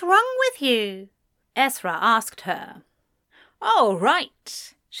 "What's wrong with you?" Ezra asked her. "Oh,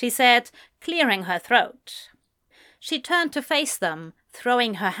 right," she said, clearing her throat. She turned to face them,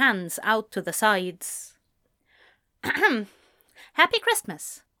 throwing her hands out to the sides. "Happy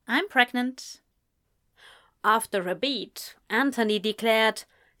Christmas. I'm pregnant." After a beat, Anthony declared,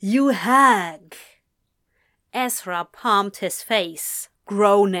 "You hag!" Ezra palmed his face,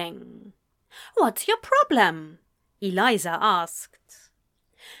 groaning. "What's your problem?" Eliza asked.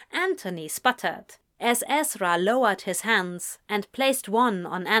 Anthony sputtered as Ezra lowered his hands and placed one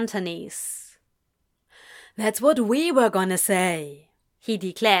on Anthony's. "That's what we were gonna say," he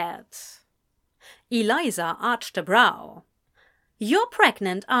declared. Eliza arched a brow. "You're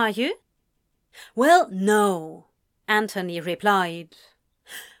pregnant, are you?" "Well, no," Anthony replied.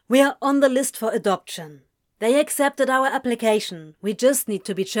 "We're on the list for adoption. They accepted our application. We just need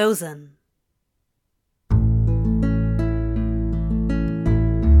to be chosen."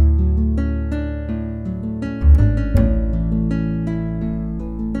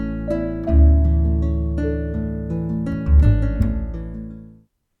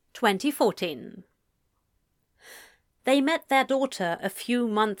 "2014." They met their daughter a few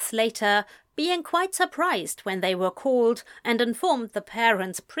months later, being quite surprised when they were called and informed the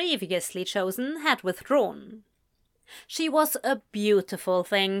parents previously chosen had withdrawn. She was a beautiful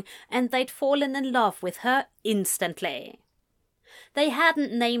thing, and they'd fallen in love with her instantly. They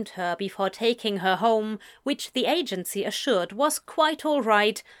hadn't named her before taking her home, which the agency assured was quite all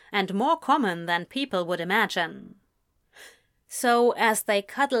right and more common than people would imagine. So, as they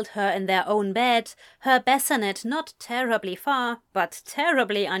cuddled her in their own bed, her bassinet not terribly far, but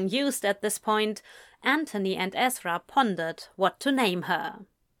terribly unused at this point, Anthony and Ezra pondered what to name her.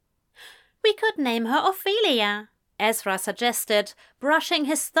 "We could name her Ophelia," Ezra suggested, brushing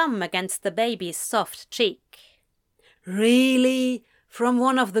his thumb against the baby's soft cheek. "Really? From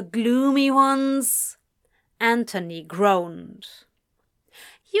one of the gloomy ones?" Anthony groaned.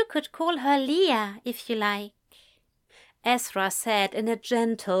 "You could call her Leah, if you like," Ezra said in a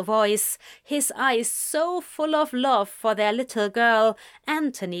gentle voice, his eyes so full of love for their little girl,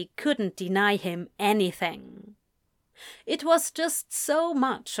 Anthony couldn't deny him anything. It was just so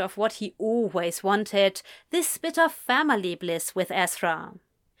much of what he always wanted, this bit of family bliss with Ezra.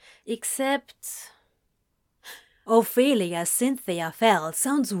 Except... Ophelia Cynthia Fell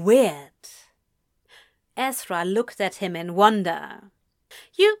sounds weird. Ezra looked at him in wonder.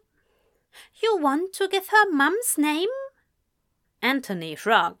 You want to give her mum's name?" Anthony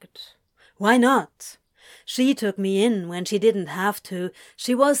shrugged. "Why not? She took me in when she didn't have to.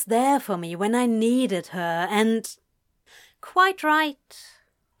 She was there for me when I needed her, and—" "Quite right,"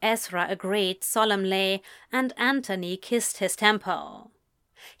 Ezra agreed solemnly, and Anthony kissed his temple.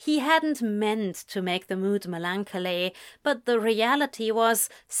 He hadn't meant to make the mood melancholy, but the reality was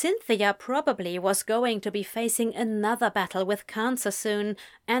Cynthia probably was going to be facing another battle with cancer soon,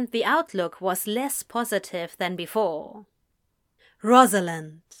 and the outlook was less positive than before.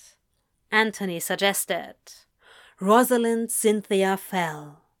 "Rosalind," Anthony suggested. "Rosalind Cynthia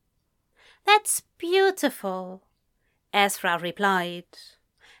Fell." "That's beautiful," Ezra replied.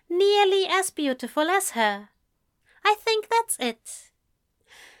 "Nearly as beautiful as her. I think that's it."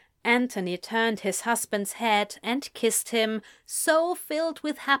 Anthony turned his husband's head and kissed him, so filled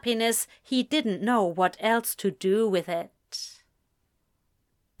with happiness he didn't know what else to do with it.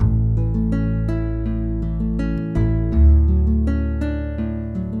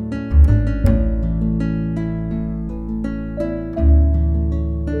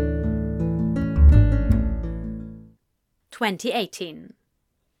 (2018)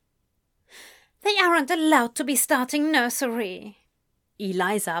 "They aren't allowed to be starting nursery,"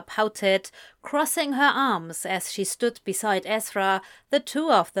 Eliza pouted, crossing her arms as she stood beside Ezra, the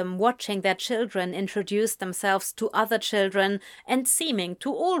two of them watching their children introduce themselves to other children and seeming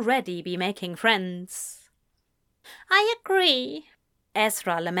to already be making friends. "I agree,"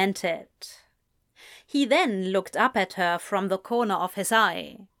 Ezra lamented. He then looked up at her from the corner of his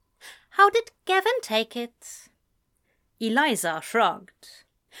eye. "How did Gavin take it?" Eliza shrugged.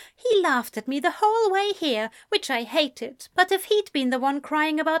 "He laughed at me the whole way here, which I hated, but if he'd been the one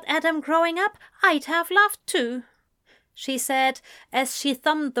crying about Adam growing up, I'd have laughed too," she said as she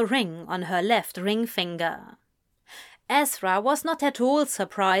thumbed the ring on her left ring finger. Ezra was not at all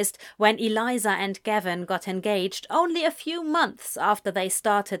surprised when Eliza and Gavin got engaged only a few months after they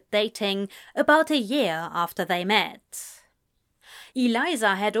started dating, about a year after they met.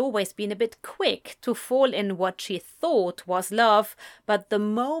 Eliza had always been a bit quick to fall in what she thought was love, but the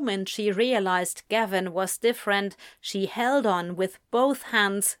moment she realized Gavin was different, she held on with both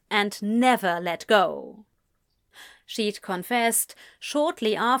hands and never let go. She'd confessed,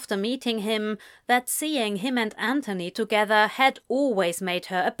 shortly after meeting him, that seeing him and Anthony together had always made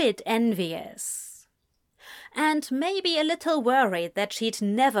her a bit envious. And maybe a little worried that she'd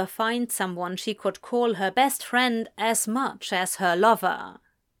never find someone she could call her best friend as much as her lover.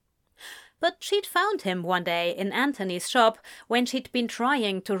 But she'd found him one day in Anthony's shop when she'd been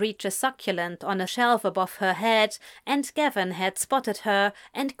trying to reach a succulent on a shelf above her head, and Gavin had spotted her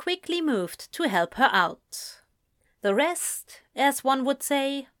and quickly moved to help her out. The rest, as one would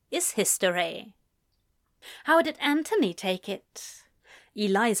say, is history. "How did Anthony take it?"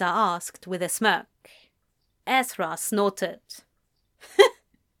 Eliza asked with a smirk. Ezra snorted.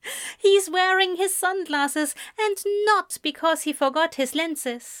 "He's wearing his sunglasses, and not because he forgot his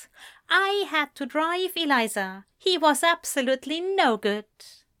lenses. I had to drive Eliza. He was absolutely no good."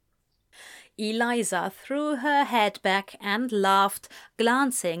 Eliza threw her head back and laughed,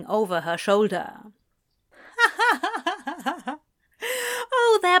 glancing over her shoulder.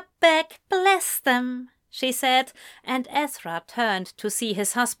 "Oh, they're back, bless them," she said, and Ezra turned to see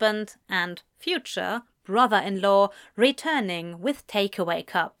his husband and future brother-in-law returning with takeaway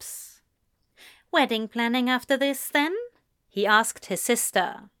cups. "Wedding planning after this, then?" he asked his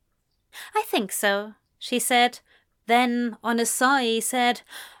sister. "I think so," she said, then on a sigh said,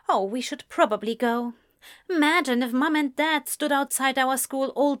 "Oh, we should probably go. Imagine if Mum and Dad stood outside our school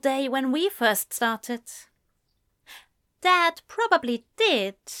all day when we first started." Dad probably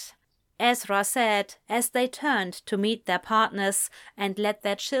did, Ezra said as they turned to meet their partners and let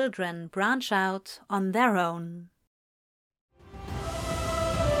their children branch out on their own.